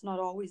 because that's not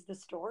always the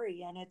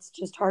story, and it's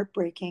just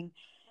heartbreaking.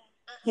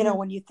 You know,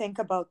 when you think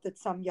about that,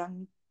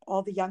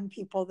 all the young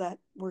people that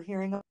we're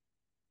hearing of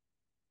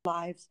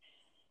lives,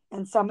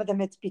 and some of them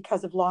it's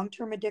because of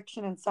long-term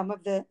addiction, and some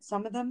of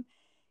them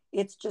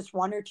it's just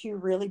one or two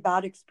really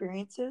bad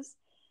experiences.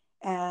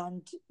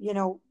 And, you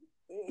know,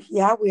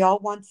 yeah, we all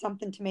want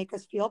something to make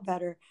us feel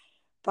better.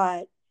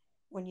 But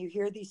when you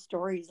hear these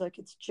stories, like,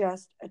 it's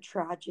just a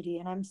tragedy.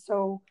 And I'm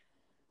so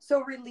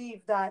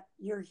relieved that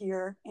you're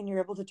here and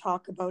you're able to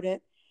talk about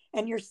it.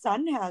 And your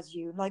son has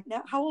you. Like,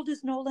 now, how old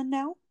is Nolan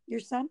now, your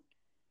son?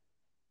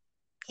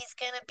 He's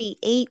going to be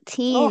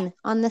 18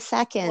 on the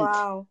 2nd.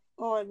 Wow.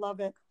 Oh, I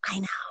love it. I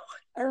know.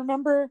 I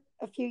remember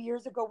a few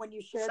years ago when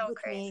you shared with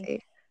crazy. me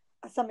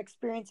some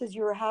experiences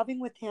you were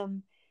having with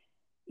him.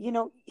 You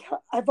know,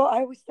 I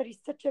always thought he's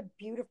such a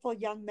beautiful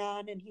young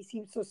man, and he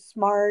seems so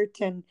smart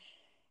and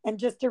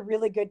just a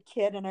really good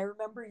kid. And I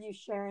remember you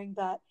sharing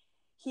that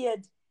he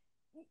had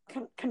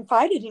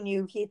confided in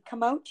you. He had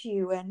come out to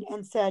you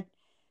and said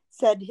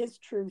his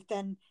truth.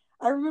 And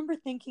I remember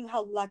thinking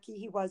how lucky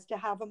he was to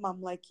have a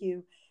mom like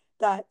you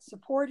that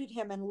supported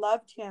him and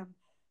loved him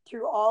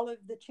through all of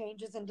the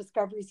changes and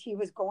discoveries he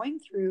was going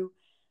through.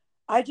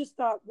 I just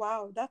thought,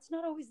 wow, that's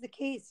not always the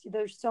case.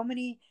 There's so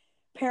many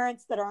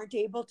parents that aren't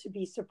able to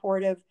be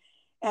supportive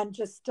and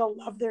just still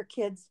love their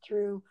kids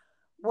through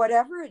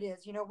whatever it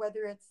is,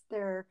 whether it's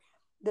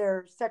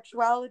their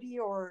sexuality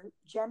or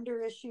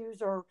gender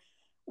issues or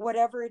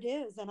whatever it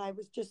is. And I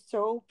was just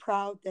so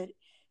proud that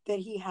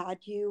he had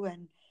you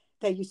and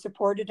that you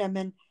supported him.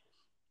 And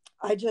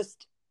I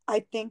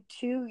think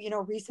too,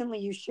 recently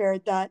you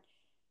shared that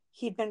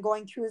he'd been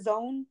going through his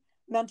own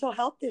mental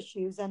health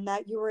issues and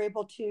that you were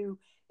able to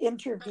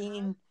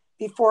intervene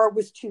before it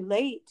was too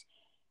late.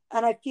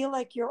 And I feel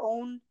like your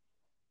own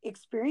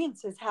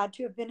experiences had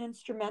to have been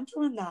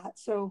instrumental in that.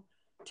 So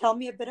tell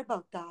me a bit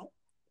about that.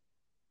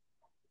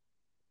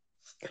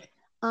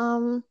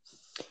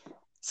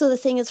 So the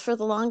thing is, for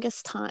the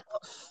longest time,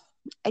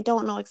 I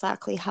don't know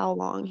exactly how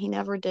long. He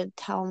never did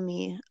tell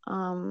me.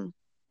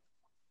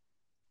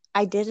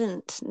 I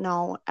didn't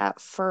know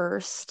at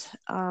first.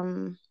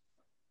 I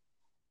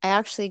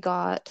actually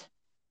got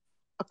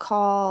a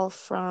call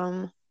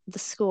from the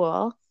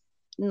school.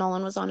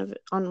 Nolan was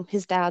on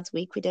his dad's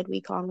week. We did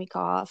week on, week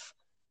off.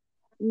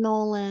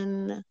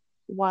 Nolan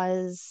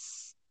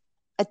was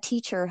a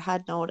teacher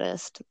had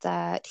noticed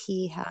that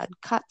he had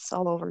cuts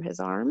all over his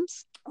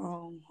arms.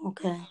 Oh,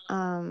 okay.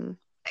 And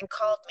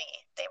called me.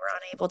 They were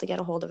unable to get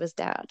a hold of his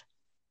dad.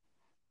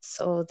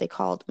 So they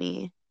called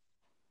me.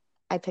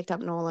 I picked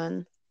up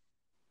Nolan,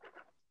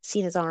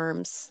 seen his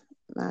arms.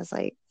 And I was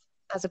like,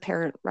 as a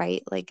parent,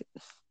 right? Like,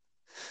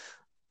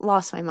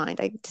 lost my mind.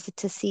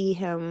 To see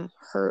him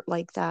hurt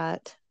like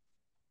that,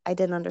 I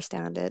didn't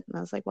understand it. And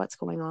I was like, what's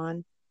going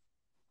on?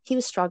 He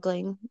was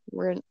struggling.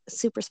 We're in a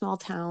super small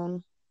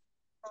town.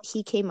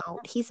 He came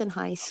out. He's in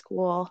high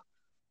school.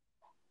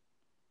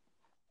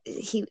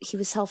 He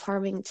was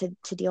self-harming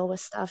to deal with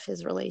stuff.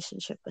 His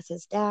relationship with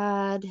his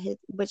dad,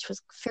 which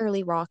was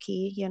fairly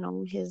rocky.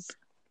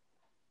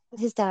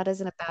 His dad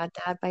isn't a bad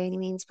dad by any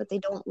means, but they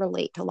don't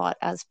relate a lot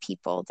as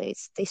people. They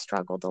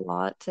struggled a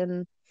lot,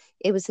 and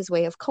it was his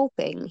way of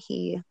coping.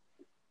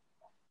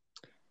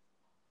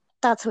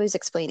 That's how he was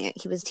explaining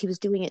it. He was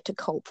doing it to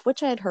cope,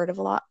 which I had heard of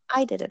a lot.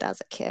 I did it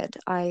as a kid.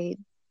 I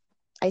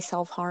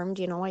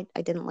self-harmed,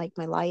 I didn't like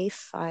my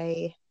life. So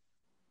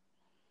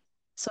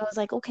I was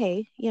like,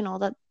 okay,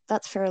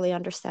 that's fairly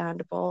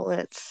understandable.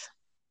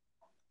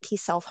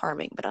 He's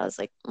self-harming, but I was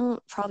like,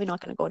 probably not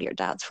going to go to your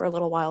dad's for a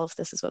little while if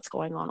this is what's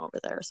going on over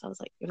there. So I was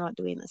like, you're not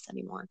doing this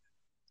anymore.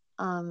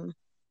 And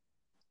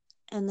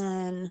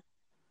then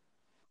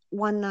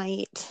one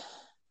night,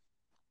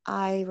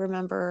 I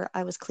remember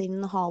I was cleaning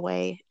the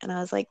hallway and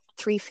I was like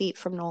 3 feet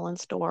from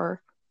Nolan's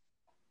door.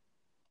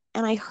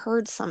 And I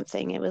heard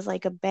something. It was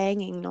like a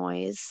banging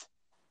noise.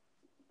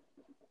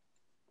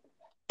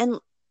 And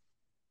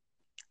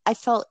I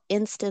felt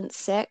instant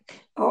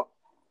sick. Oh,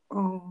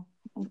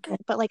 okay.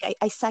 But like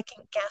I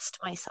second guessed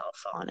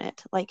myself on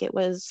it. Like it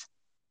was,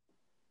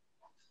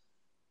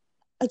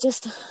 I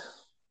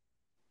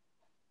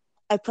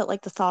put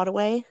like the thought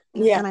away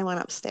and I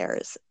went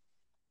upstairs.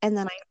 And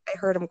then I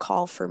heard him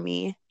call for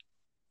me.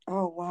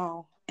 Oh,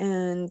 wow.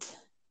 And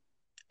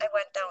I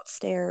went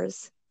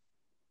downstairs.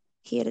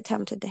 He had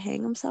attempted to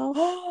hang himself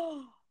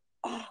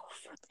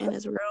in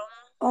his room.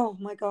 Oh,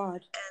 my God.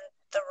 And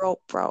the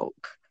rope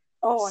broke.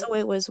 So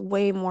it was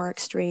way more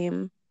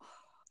extreme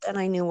than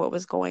I knew what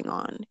was going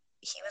on.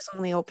 He was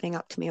only opening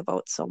up to me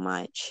about so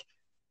much.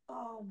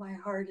 Oh, my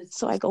heart is.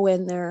 So I go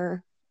in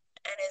there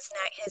and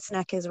his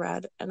neck is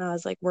red. And I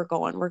was like, we're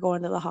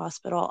going to the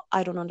hospital.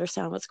 I don't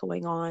understand what's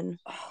going on.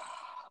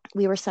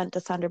 We were sent to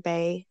Thunder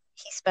Bay.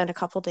 He spent a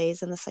couple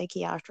days in the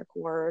psychiatric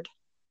ward.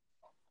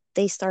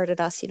 They started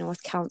us,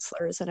 with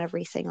counselors and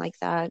everything like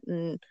that.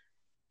 And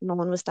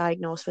Nolan was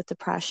diagnosed with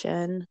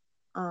depression,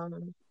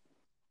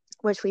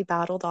 which we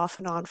battled off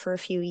and on for a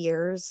few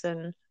years.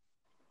 And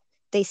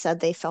they said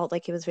they felt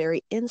like it was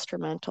very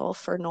instrumental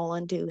for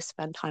Nolan to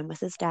spend time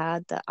with his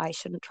dad, that I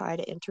shouldn't try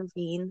to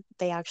intervene.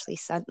 They actually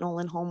sent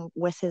Nolan home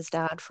with his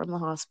dad from the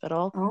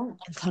hospital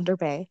in Thunder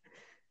Bay.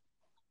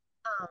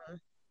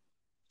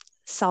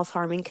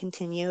 Self-harming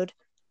continued.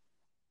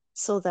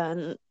 So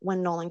then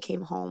when Nolan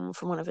came home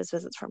from one of his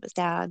visits from his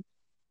dad,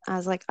 I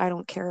was like, I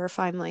don't care if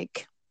I'm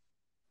like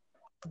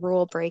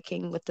rule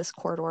breaking with this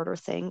court order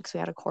thing, because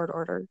we had a court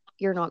order.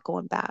 You're not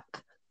going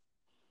back.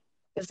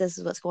 If this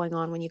is what's going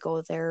on when you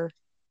go there,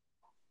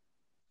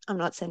 I'm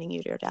not sending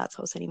you to your dad's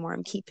house anymore.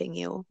 I'm keeping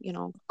you,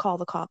 call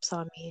the cops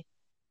on me.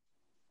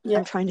 Yeah.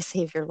 I'm trying to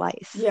save your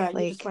life. Yeah,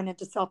 like, you just went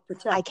into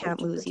self-protect. I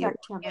can't lose you.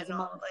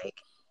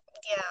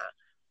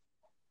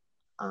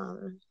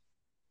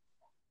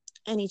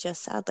 And he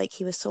just said, like,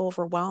 he was so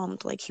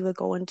overwhelmed. Like, he would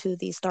go into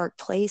these dark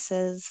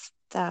places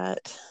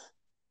that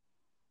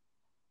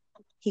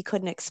he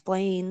couldn't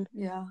explain.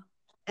 Yeah.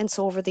 And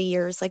so over the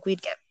years, like,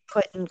 we'd get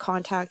put in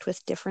contact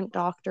with different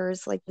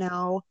doctors. Like,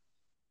 now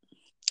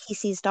he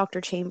sees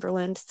Dr.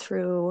 Chamberlain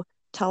through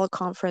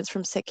teleconference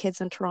from Sick Kids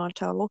in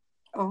Toronto.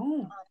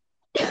 Oh,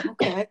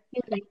 okay.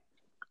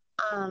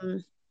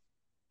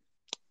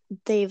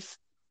 They've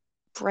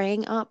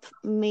bring up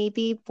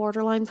maybe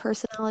borderline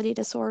personality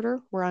disorder.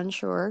 We're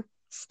unsure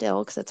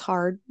still because it's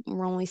hard.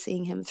 We're only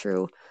seeing him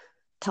through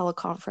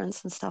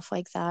teleconference and stuff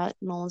like that.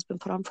 Nolan's been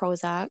put on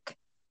Prozac.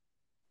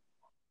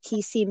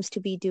 He seems to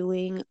be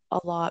doing a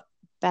lot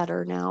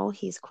better now.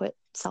 He's quit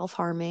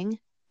self-harming,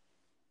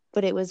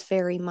 but it was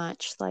very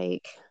much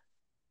like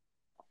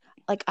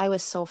I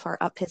was so far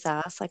up his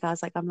ass. Like I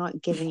was like, I'm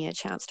not giving you a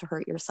chance to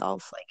hurt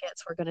yourself. Like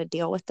we're gonna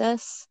deal with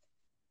this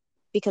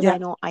because Yeah. I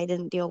know I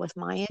didn't deal with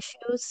my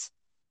issues.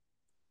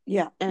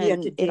 Yeah. You had to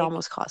And it dig.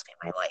 almost cost me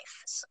my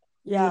life. So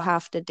you Yeah.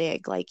 have to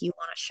dig. Like, you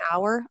want to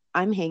shower?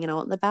 I'm hanging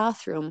out in the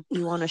bathroom.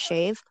 You want to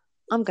shave?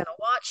 I'm gonna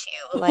watch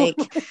you. Like,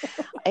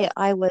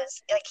 I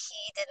was like,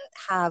 he didn't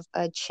have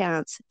a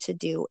chance to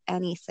do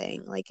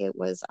anything. Like, it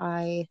was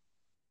I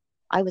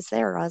was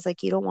there. I was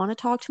like, you don't want to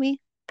talk to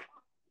me?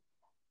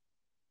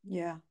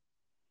 Yeah.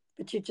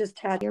 But you just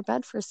had. Your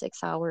bed for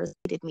 6 hours.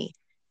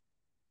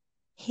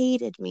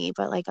 Hated me,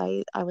 but like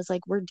I was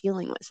like, we're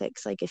dealing with it.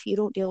 'Cause, like, if you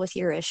don't deal with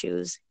your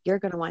issues, you're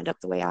gonna wind up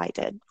the way I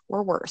did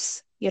or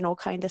worse,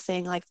 kind of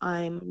thing. Like,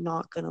 I'm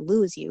not gonna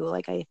lose you.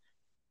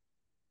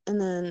 And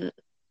then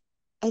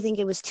I think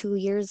it was 2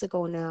 years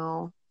ago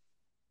now.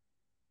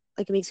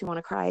 Like, it makes me want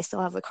to cry. I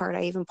still have the card.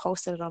 I even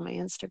posted it on my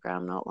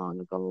Instagram not long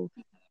ago,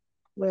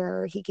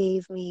 where he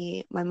gave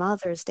me my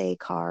Mother's Day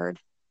card,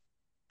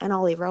 and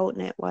all he wrote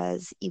in it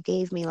was, "You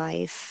gave me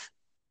life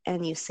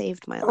and you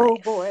saved my Oh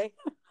life." boy.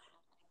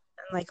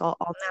 And like, I'll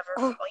Oh.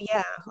 never,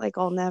 yeah, like,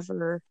 I'll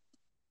never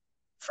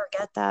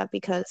forget that,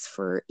 because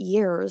for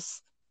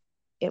years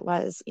it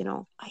was,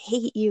 I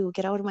hate you,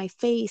 get out of my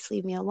face,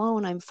 leave me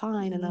alone, I'm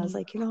fine. And I was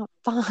like, you're not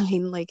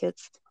fine. Like,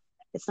 it's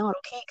not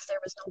okay, because there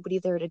was nobody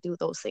there to do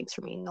those things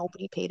for me.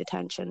 Nobody paid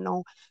attention.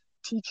 No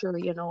teacher,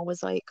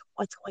 was like,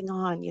 what's going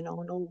on?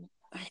 No,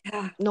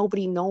 Yeah.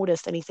 nobody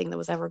noticed anything that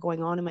was ever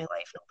going on in my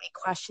life. Nobody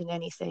questioned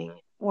anything.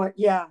 What?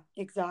 Yeah,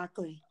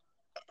 exactly.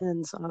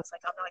 And so I was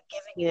like, I'm not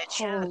giving you a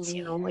chance,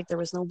 Holy. like, there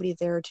was nobody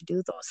there to do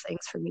those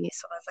things for me.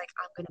 So I was like,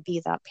 I'm going to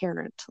be that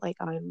parent. Like,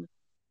 I'm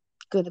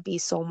going to be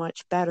so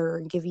much better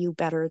and give you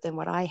better than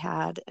what I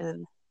had.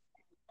 And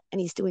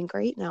he's doing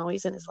great now.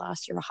 He's in his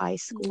last year of high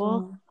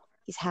school. Oh,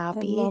 He's I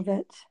happy. love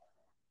it.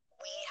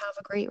 We have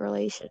a great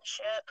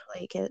relationship.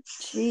 Like,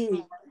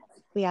 Gee.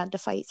 we had to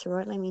fight through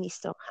it. And I mean, he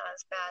still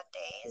has bad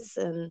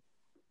days,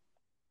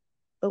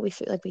 but we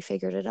feel like we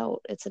figured it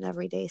out. It's an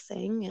everyday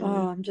thing. And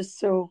Oh, I'm just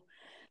so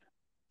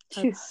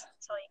two. that's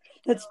all you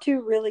can That's do.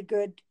 two really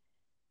good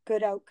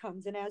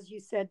outcomes. And as you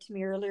said to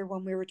me earlier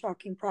when we were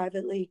talking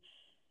privately,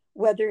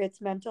 whether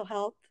it's mental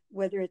health,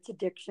 whether it's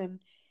addiction,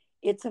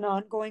 it's an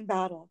ongoing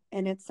battle,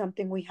 and it's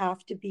something we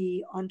have to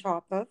be on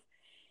top of,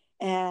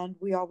 and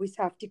we always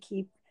have to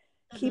keep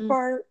Mm-hmm.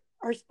 our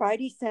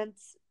spidey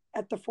sense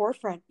at the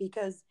forefront,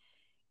 because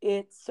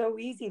it's so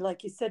easy,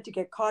 like you said, to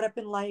get caught up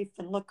in life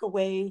and look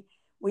away.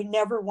 We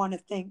never want to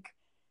think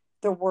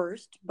the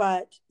worst,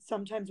 but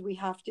sometimes we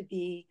have to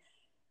be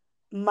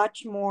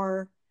much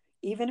more,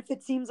 even if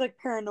it seems like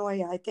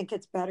paranoia. I think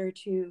it's better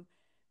to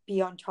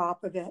be on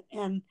top of it.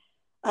 And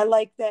I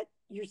like that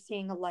you're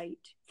seeing a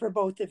light for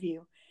both of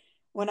you.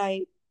 When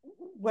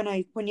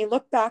you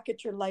look back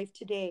at your life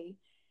today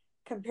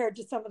compared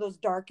to some of those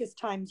darkest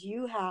times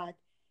you had,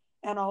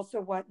 and also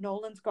what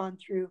Nolan's gone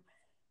through,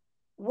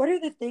 what are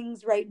the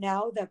things right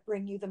now that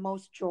bring you the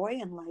most joy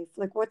in life?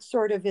 Like, what's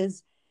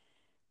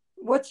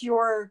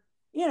your,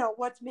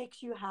 what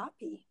makes you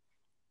happy?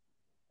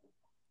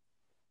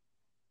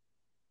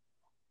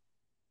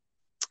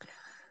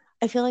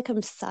 I feel like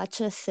I'm such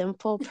a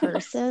simple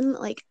person.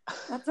 Like,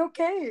 That's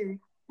okay.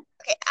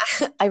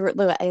 okay, I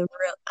really,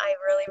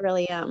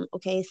 really am.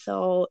 Okay,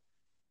 so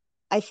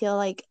I feel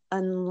like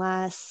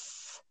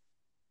unless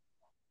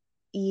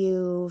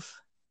you've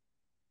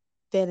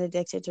been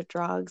addicted to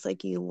drugs,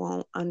 like, you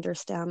won't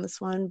understand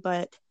this one.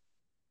 But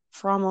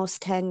for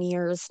almost 10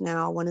 years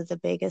now, one of the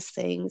biggest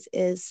things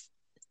is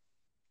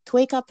to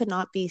wake up and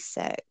not be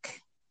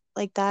sick.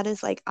 Like, that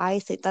is, like, I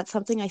think that's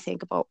something I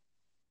think about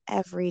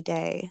every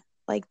day.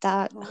 Like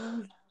that,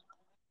 Oh,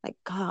 like,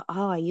 God,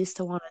 oh, I used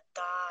to want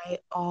to die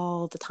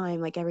all the time.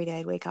 Like, every day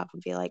I'd wake up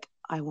and be like,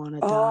 I want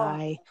to oh,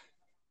 die.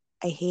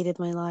 I hated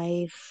my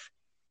life.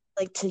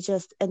 Like, to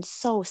just, and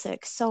so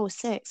sick, so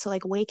sick. So,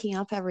 like, waking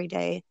up every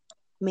day,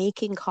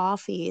 making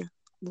coffee.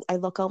 I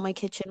look out my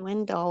kitchen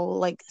window,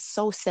 like,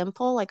 so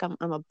simple. Like, I'm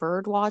a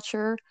bird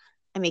watcher.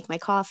 I make my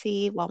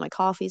coffee. While my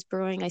coffee's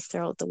brewing, I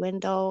stare out the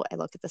window. I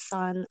look at the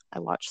sun. I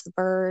watch the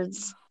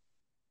birds.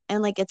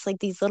 And, like, it's like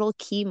these little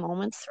key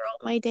moments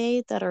throughout my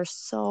day that are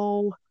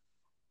so,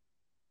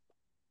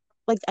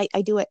 like,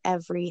 I do it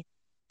every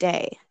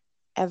day,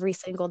 every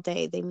single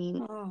day. They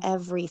mean oh,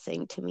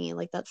 everything to me.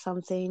 Like, that's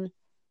something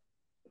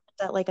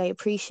that, like, I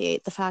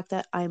appreciate the fact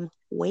that I'm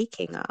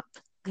waking up, yeah.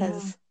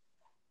 because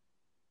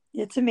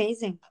It's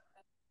amazing.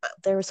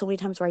 there were so many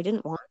times where I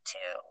didn't want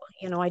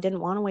to, I didn't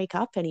want to wake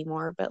up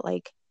anymore, but,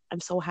 like, I'm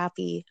so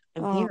happy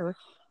I'm Oh, here.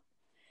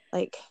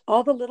 Like,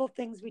 all the little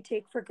things we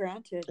take for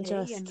granted,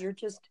 hey? And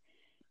just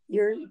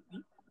you're,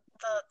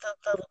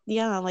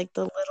 yeah, like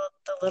the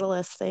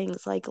littlest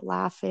things, like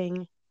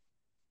laughing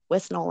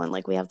with Nolan.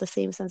 Like we have the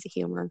same sense of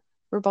humor.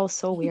 We're both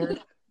so weird.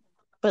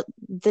 But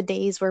the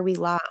days where we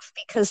laugh,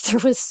 because there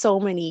was so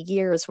many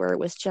years where it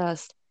was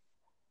just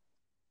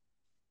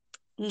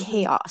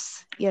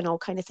chaos,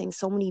 kind of thing.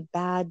 So many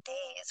bad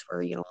days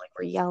where, like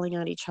we're yelling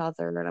at each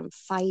other and I'm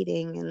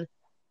fighting and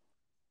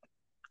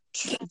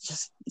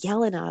just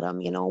yelling at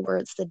him, where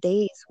it's the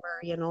days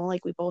where,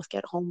 like we both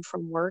get home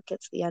from work,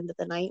 it's the end of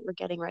the night, we're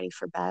getting ready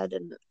for bed,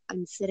 and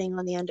I'm sitting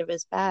on the end of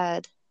his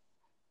bed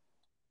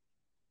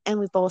and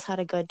we both had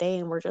a good day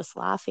and we're just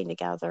laughing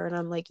together. And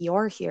I'm like,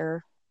 you're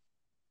here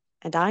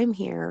and I'm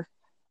here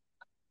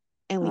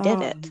and we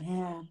did it.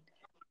 Man.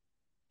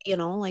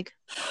 Like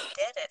we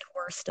did it.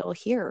 We're still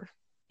here,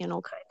 kind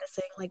of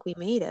thing. Like we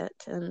made it.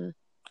 And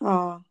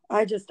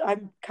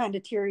I'm kind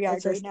of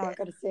teary-eyed right now. I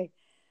gotta say,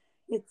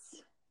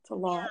 it's a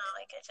lot. Yeah,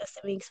 like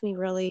it makes me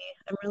really,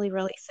 I'm really,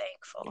 really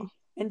thankful.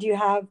 And do you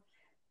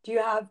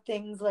have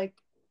things like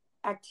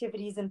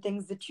activities and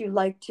things that you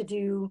like to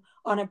do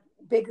on a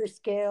bigger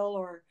scale,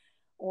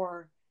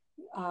 or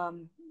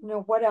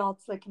what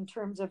else, like in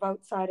terms of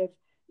outside of,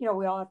 we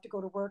all have to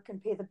go to work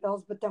and pay the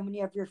bills, but then when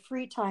you have your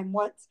free time,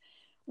 what's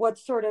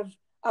sort of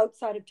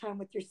outside of time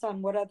with your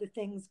son, what other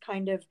things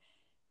kind of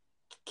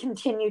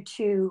continue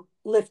to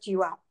lift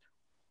you up?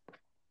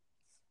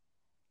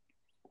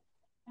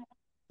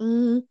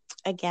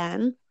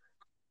 Again,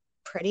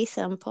 pretty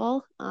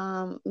simple.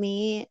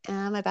 Me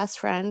and my best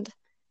friend,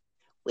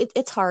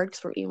 it's hard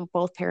because we're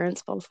both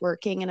parents, both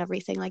working and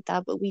everything like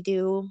that, but we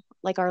do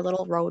like our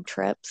little road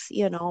trips,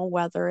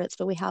 whether it's,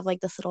 but we have like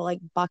this little like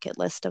bucket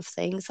list of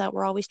things that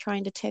we're always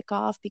trying to tick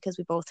off because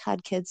we both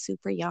had kids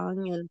super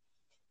young and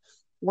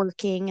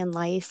working in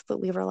life.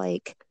 But we were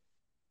like,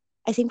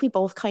 I think we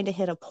both kind of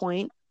hit a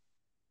point,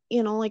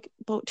 like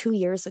about 2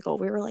 years ago,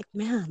 we were like,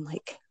 man,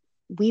 like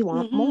we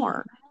want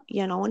more,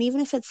 and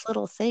even if it's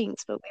little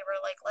things, but we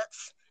were like,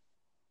 let's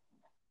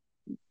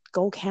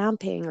go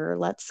camping or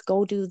let's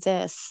go do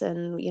this.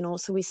 And,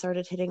 so we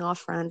started hitting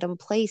off random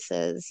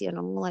places,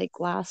 like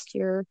last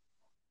year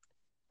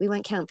we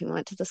went camping, we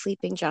went to the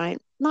Sleeping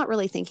Giant, not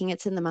really thinking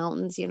it's in the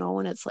mountains,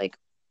 and it's like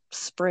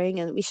spring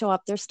and we show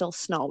up, there's still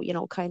snow,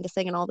 kind of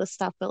thing and all this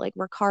stuff. But like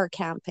we're car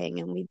camping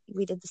and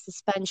we did the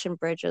suspension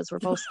bridges. We're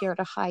both scared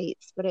of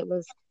heights, but it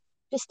was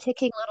just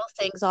ticking little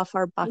things off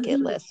our bucket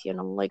list,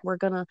 like we're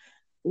gonna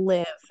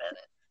live. And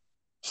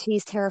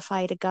she's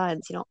terrified of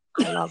guns.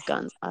 I love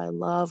guns. I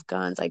love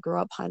guns. I grew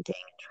up hunting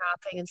and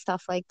trapping and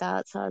stuff like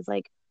that. So I was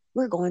like,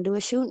 we're going to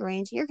a shooting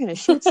range. You're going to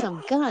shoot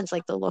some guns.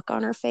 Like the look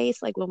on her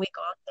face, like when we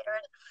got there,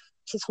 and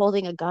she's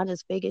holding a gun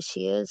as big as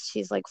she is.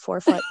 She's like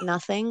 4 foot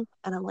nothing.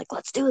 And I'm like,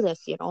 let's do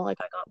this. Like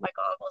I got my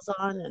goggles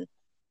on and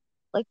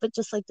like, but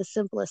just like the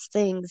simplest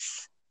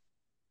things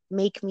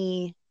make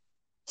me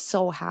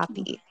so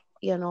happy.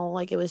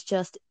 Like it was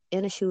just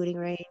in a shooting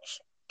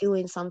range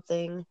doing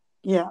something.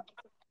 Yeah.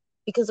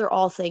 Because they're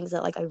all things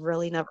that like I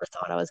really never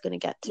thought I was going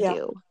to get to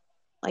do.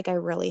 Like I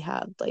really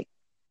had, like,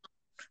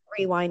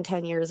 rewind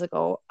 10 years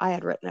ago, I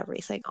had written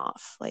everything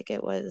off. Like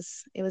it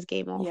was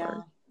game over.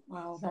 Yeah.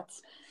 Wow,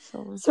 that's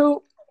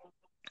so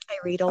I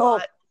read a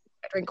lot.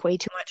 I drink way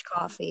too much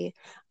coffee.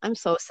 I'm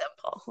so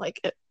simple. Like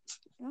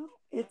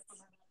it's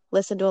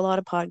listen to a lot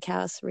of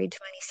podcasts, read too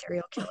many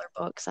serial killer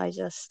books.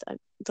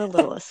 The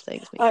littlest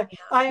things make me happy.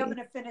 I have an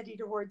affinity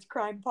towards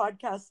crime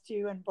podcasts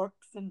too, and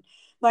books, and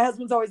my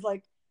husband's always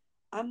like,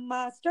 I'm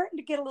starting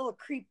to get a little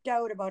creeped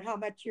out about how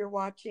much you're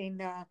watching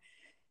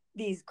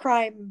these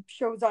crime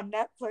shows on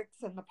Netflix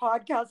and the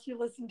podcasts you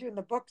listen to and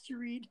the books you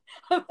read.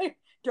 I'm like,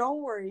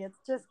 don't worry, it's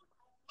just.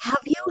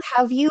 Have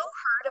you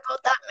heard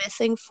about that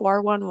missing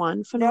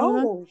 411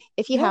 phenomenon? No.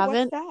 If you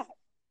haven't, what's that?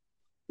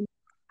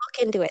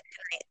 Look into it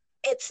tonight.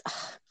 It's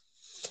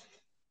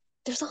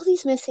there's all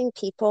these missing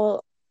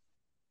people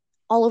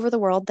all over the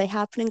world. They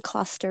happen in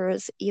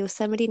clusters.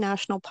 Yosemite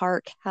National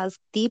Park has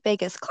the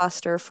biggest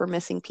cluster for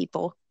missing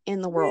people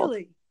in the world.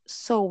 Really?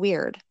 So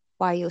weird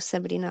why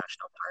Yosemite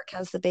National Park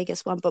has the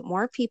biggest one, but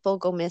more people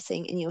go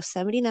missing in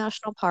Yosemite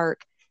National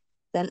Park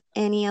than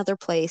any other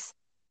place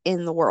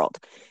in the world.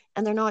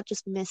 And they're not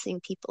just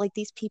missing people, like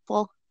these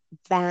people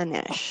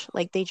vanish,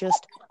 like they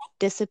just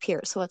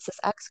disappear. So it's this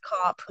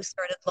ex-cop who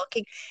started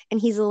looking,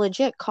 and he's a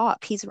legit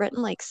cop. He's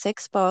written like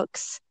 6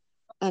 books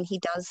and he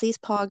does these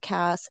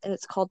podcasts, and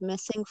it's called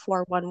Missing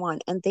 411.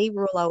 And they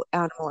rule out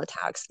animal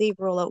attacks, they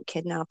rule out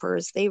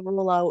kidnappers, they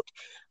rule out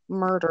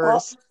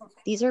murders.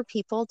 These are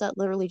people that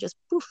literally just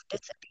poof,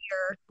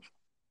 disappear.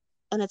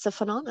 And it's a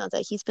phenomenon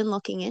that he's been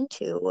looking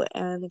into.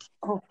 And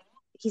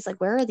he's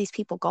like, where are these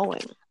people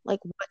going?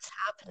 Like, what's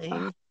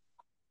happening?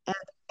 And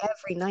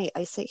every night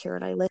I sit here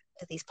and I listen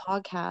to these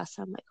podcasts.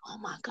 I'm like, oh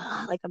my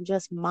God, like I'm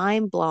just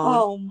mind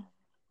blown.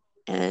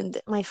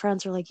 And my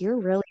friends are like, you're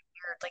really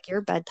weird. Like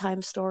your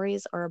bedtime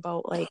stories are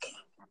about like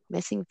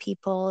missing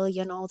people,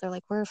 they're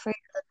like, we're afraid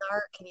of the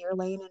dark, and you're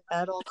laying in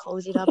bed all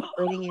cozied up,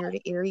 grinning ear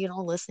to ear,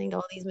 listening to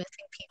all these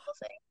missing people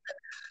things. And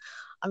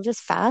I'm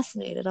just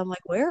fascinated. I'm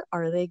like, where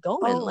are they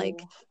going?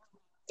 Like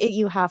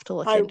you have to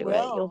look into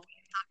it. You'll be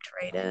sucked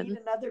right in. I need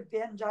another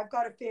binge. I've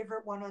got a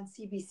favorite one on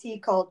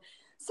CBC called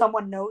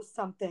Someone Knows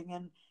Something,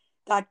 and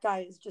that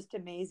guy is just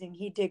amazing.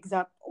 He digs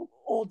up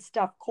old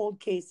stuff, cold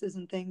cases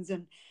and things.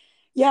 And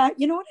yeah,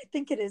 you know what I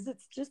think it is?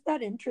 It's just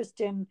that interest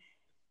in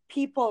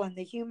people and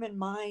the human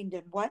mind,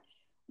 and what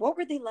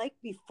were they like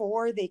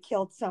before they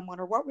killed someone,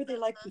 or what were they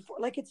like before?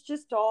 Like, it's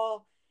just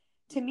all,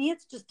 to me,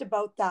 it's just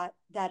about that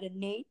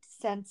innate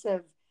sense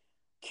of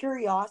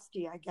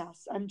curiosity, I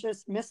guess. I'm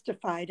just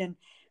mystified. And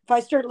if I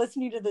start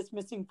listening to this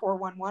Missing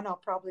 411, I'll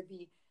probably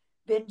be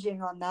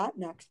binging on that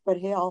next. But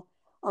hey, I'll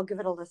give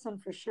it a listen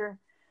for sure.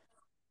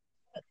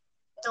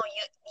 No,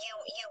 you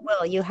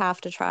will. You have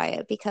to try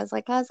it, because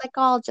like I was like,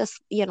 I'll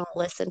just,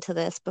 listen to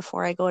this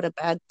before I go to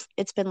bed.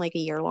 It's been like a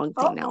year-long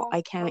thing now.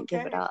 I can't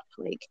give it up,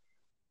 like,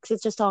 because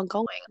it's just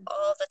ongoing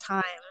all the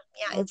time.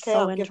 Yeah, it's Okay,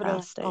 so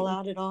interesting. I'll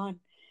add it on.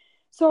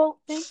 So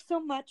thanks so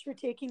much for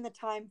taking the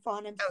time,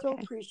 Fawn. I'm so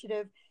Okay.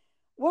 appreciative.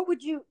 What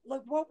would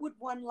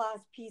one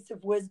last piece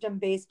of wisdom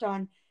based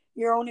on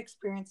your own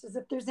experiences,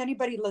 if there's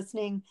anybody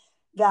listening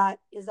that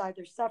is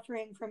either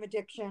suffering from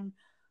addiction,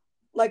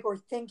 like, or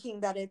thinking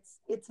that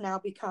it's now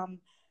become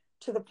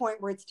to the point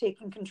where it's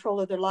taking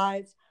control of their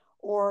lives,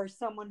 or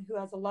someone who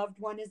has a loved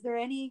one, is there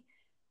any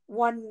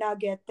one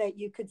nugget that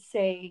you could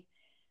say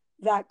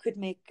that could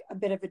make a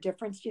bit of a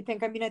difference, do you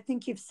think? I mean, I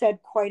think you've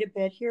said quite a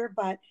bit here,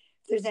 but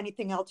if there's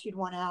anything else you'd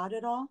want to add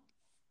at all?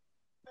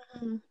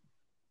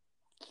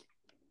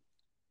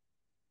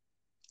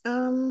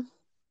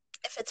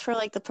 If it's for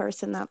like the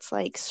person that's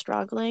like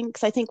struggling,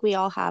 because I think we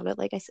all have it.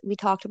 Like we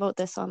talked about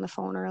this on the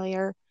phone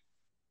earlier.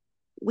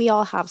 We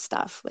all have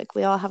stuff. Like,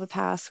 we all have a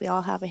past. We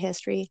all have a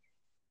history.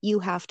 You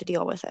have to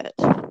deal with it.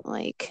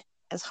 Like,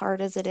 as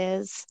hard as it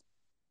is,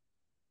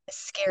 as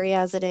scary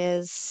as it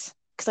is,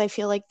 because I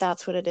feel like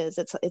that's what it is.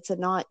 It's a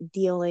not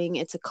dealing.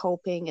 It's a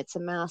coping. It's a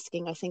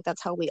masking. I think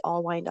that's how we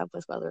all wind up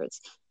with, whether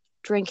it's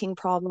drinking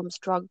problems,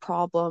 drug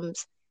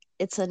problems.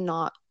 It's a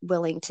not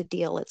willing to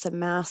deal. It's a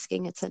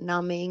masking. It's a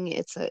numbing.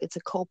 It's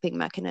a coping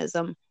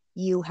mechanism.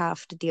 You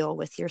have to deal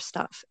with your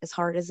stuff, as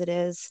hard as it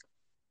is,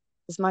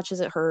 as much as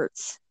it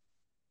hurts.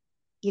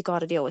 You got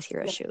to deal with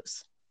your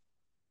issues.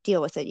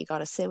 Deal with it. You got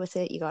to sit with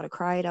it. You got to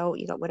cry it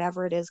out. You got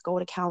whatever it is, go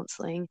to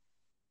counseling,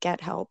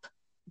 get help,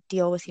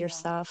 deal with your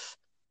stuff.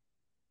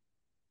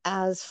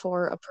 As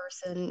for a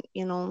person,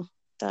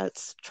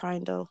 that's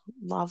trying to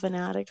love an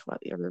addict, or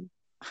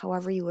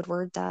however you would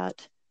word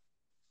that,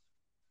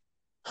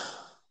 I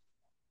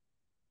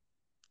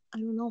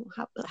don't know,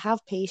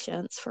 have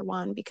patience, for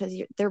one, because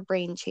their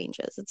brain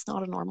changes. It's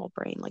not a normal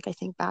brain. Like, I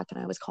think back, and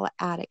I always call it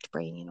addict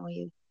brain.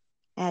 You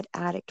had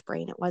addict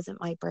brain. It wasn't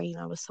my brain.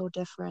 I was so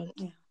different.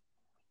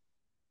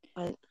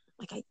 But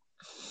like, I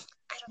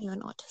don't even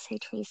know what to say,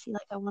 Tracy.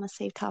 Like, I want to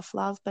say tough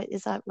love, but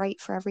is that right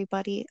for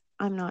everybody?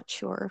 I'm not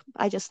sure.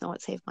 I just know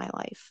it saved my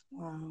life.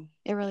 Wow.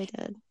 It really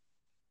did.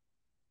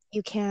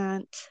 You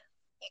can't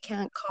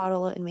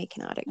coddle it and make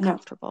an addict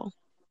comfortable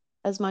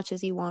as much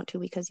as you want to,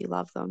 because you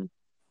love them.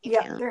 You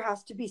can't. There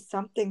has to be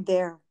something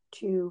there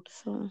to,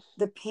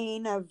 the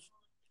pain of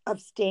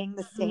staying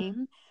the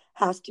same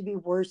has to be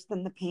worse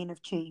than the pain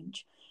of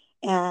change.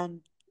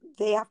 And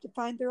they have to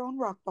find their own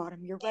rock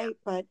bottom. You're right.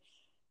 But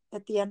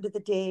at the end of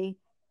the day,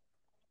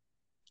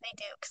 they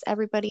do, because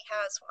everybody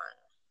has one.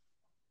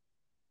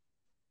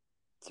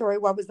 Sorry,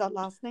 what was that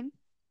last thing?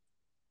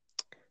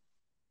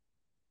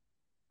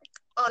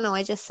 Oh, no,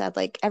 I just said,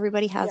 like,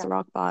 everybody has a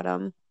rock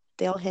bottom.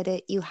 They'll hit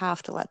it. You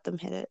have to let them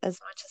hit it. As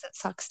much as it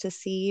sucks to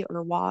see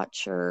or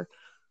watch, or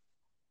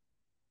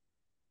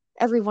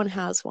everyone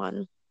has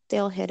one.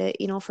 They'll hit it.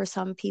 For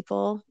some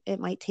people, it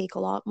might take a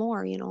lot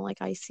more. Like,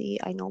 I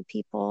know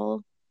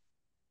people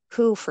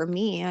who, for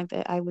me,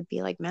 I would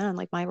be like, man,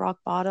 like, my rock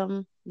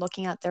bottom,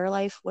 looking at their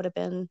life, would have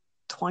been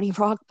 20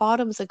 rock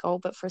bottoms ago.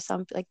 But for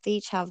some, like, they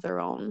each have their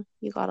own.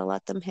 You got to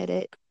let them hit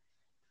it.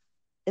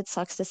 It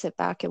sucks to sit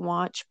back and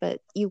watch, but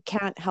you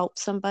can't help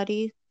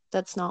somebody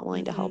that's not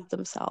willing to help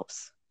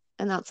themselves.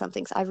 And that's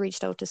something, I've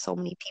reached out to so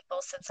many people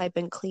since I've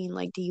been clean.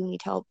 Like, do you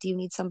need help? Do you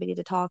need somebody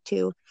to talk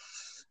to?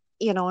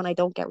 And I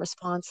don't get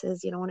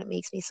responses, and it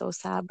makes me so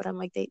sad. But I'm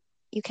like,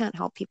 you can't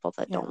help people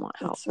that don't want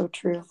help. That's so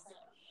true.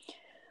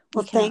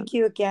 Well, thank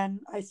you again.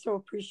 I so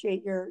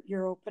appreciate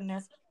your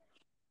openness.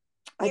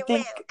 I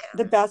think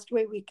the best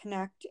way we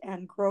connect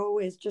and grow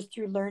is just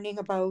through learning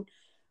about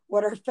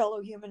what our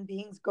fellow human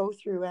beings go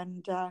through.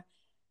 And,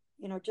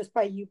 just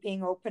by you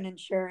being open and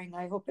sharing,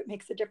 I hope it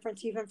makes a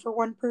difference even for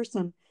one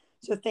person.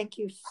 So thank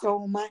you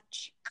so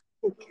much.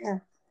 Take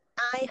care.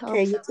 I hope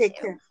you take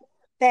care.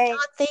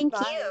 Thanks. Oh, thank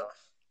you.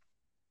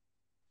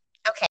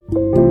 Okay.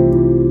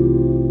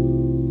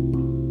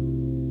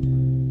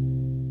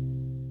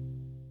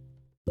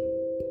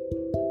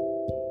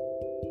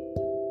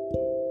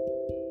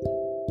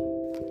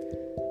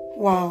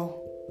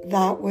 Wow,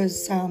 that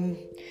was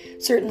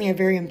certainly a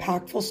very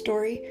impactful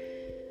story.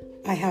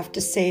 I have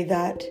to say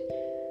that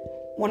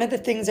one of the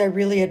things I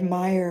really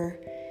admire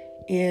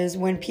is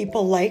when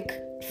people like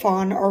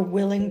Fawn are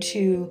willing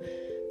to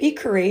be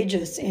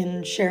courageous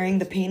in sharing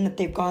the pain that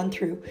they've gone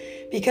through.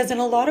 Because in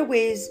a lot of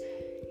ways,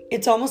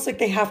 it's almost like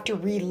they have to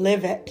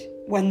relive it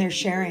when they're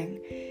sharing.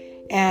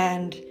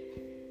 And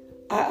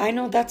I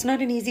know that's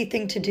not an easy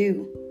thing to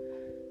do.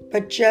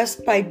 But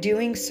just by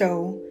doing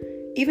so,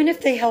 even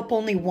if they help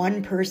only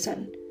one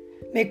person,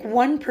 make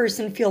one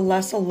person feel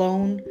less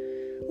alone,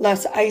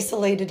 less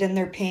isolated in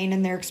their pain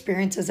and their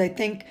experiences, I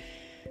think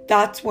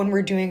that's when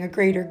we're doing a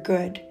greater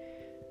good.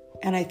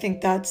 And I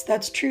think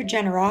that's true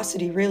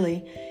generosity,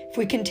 really. If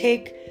we can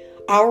take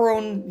our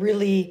own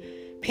really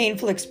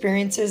painful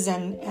experiences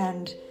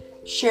and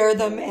share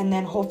them, and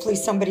then hopefully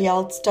somebody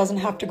else doesn't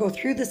have to go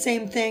through the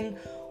same thing,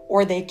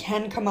 or they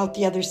can come out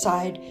the other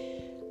side,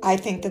 I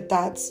think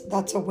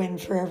that's a win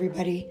for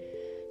everybody.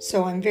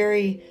 So I'm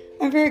very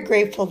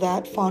grateful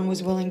that Fawn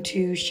was willing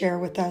to share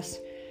with us.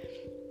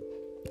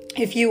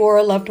 If you or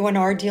a loved one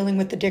are dealing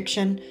with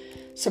addiction,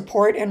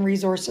 support and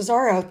resources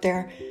are out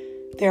there.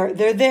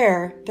 They're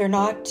there. They're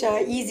not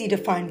easy to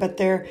find, but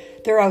they're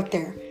out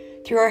there.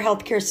 Through our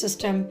healthcare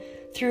system,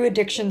 through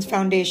Addictions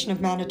Foundation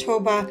of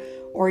Manitoba,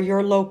 or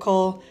your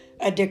local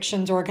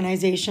addictions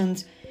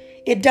organizations.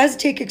 It does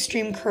take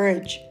extreme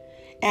courage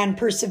and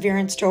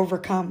perseverance to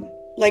overcome,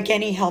 like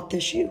any health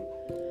issue.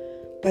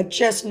 But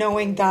just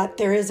knowing that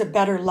there is a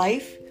better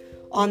life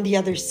on the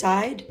other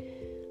side,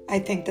 I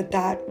think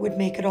that would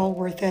make it all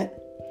worth it.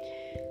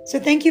 So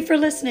thank you for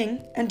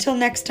listening. Until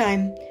next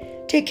time,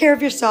 take care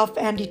of yourself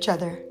and each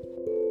other.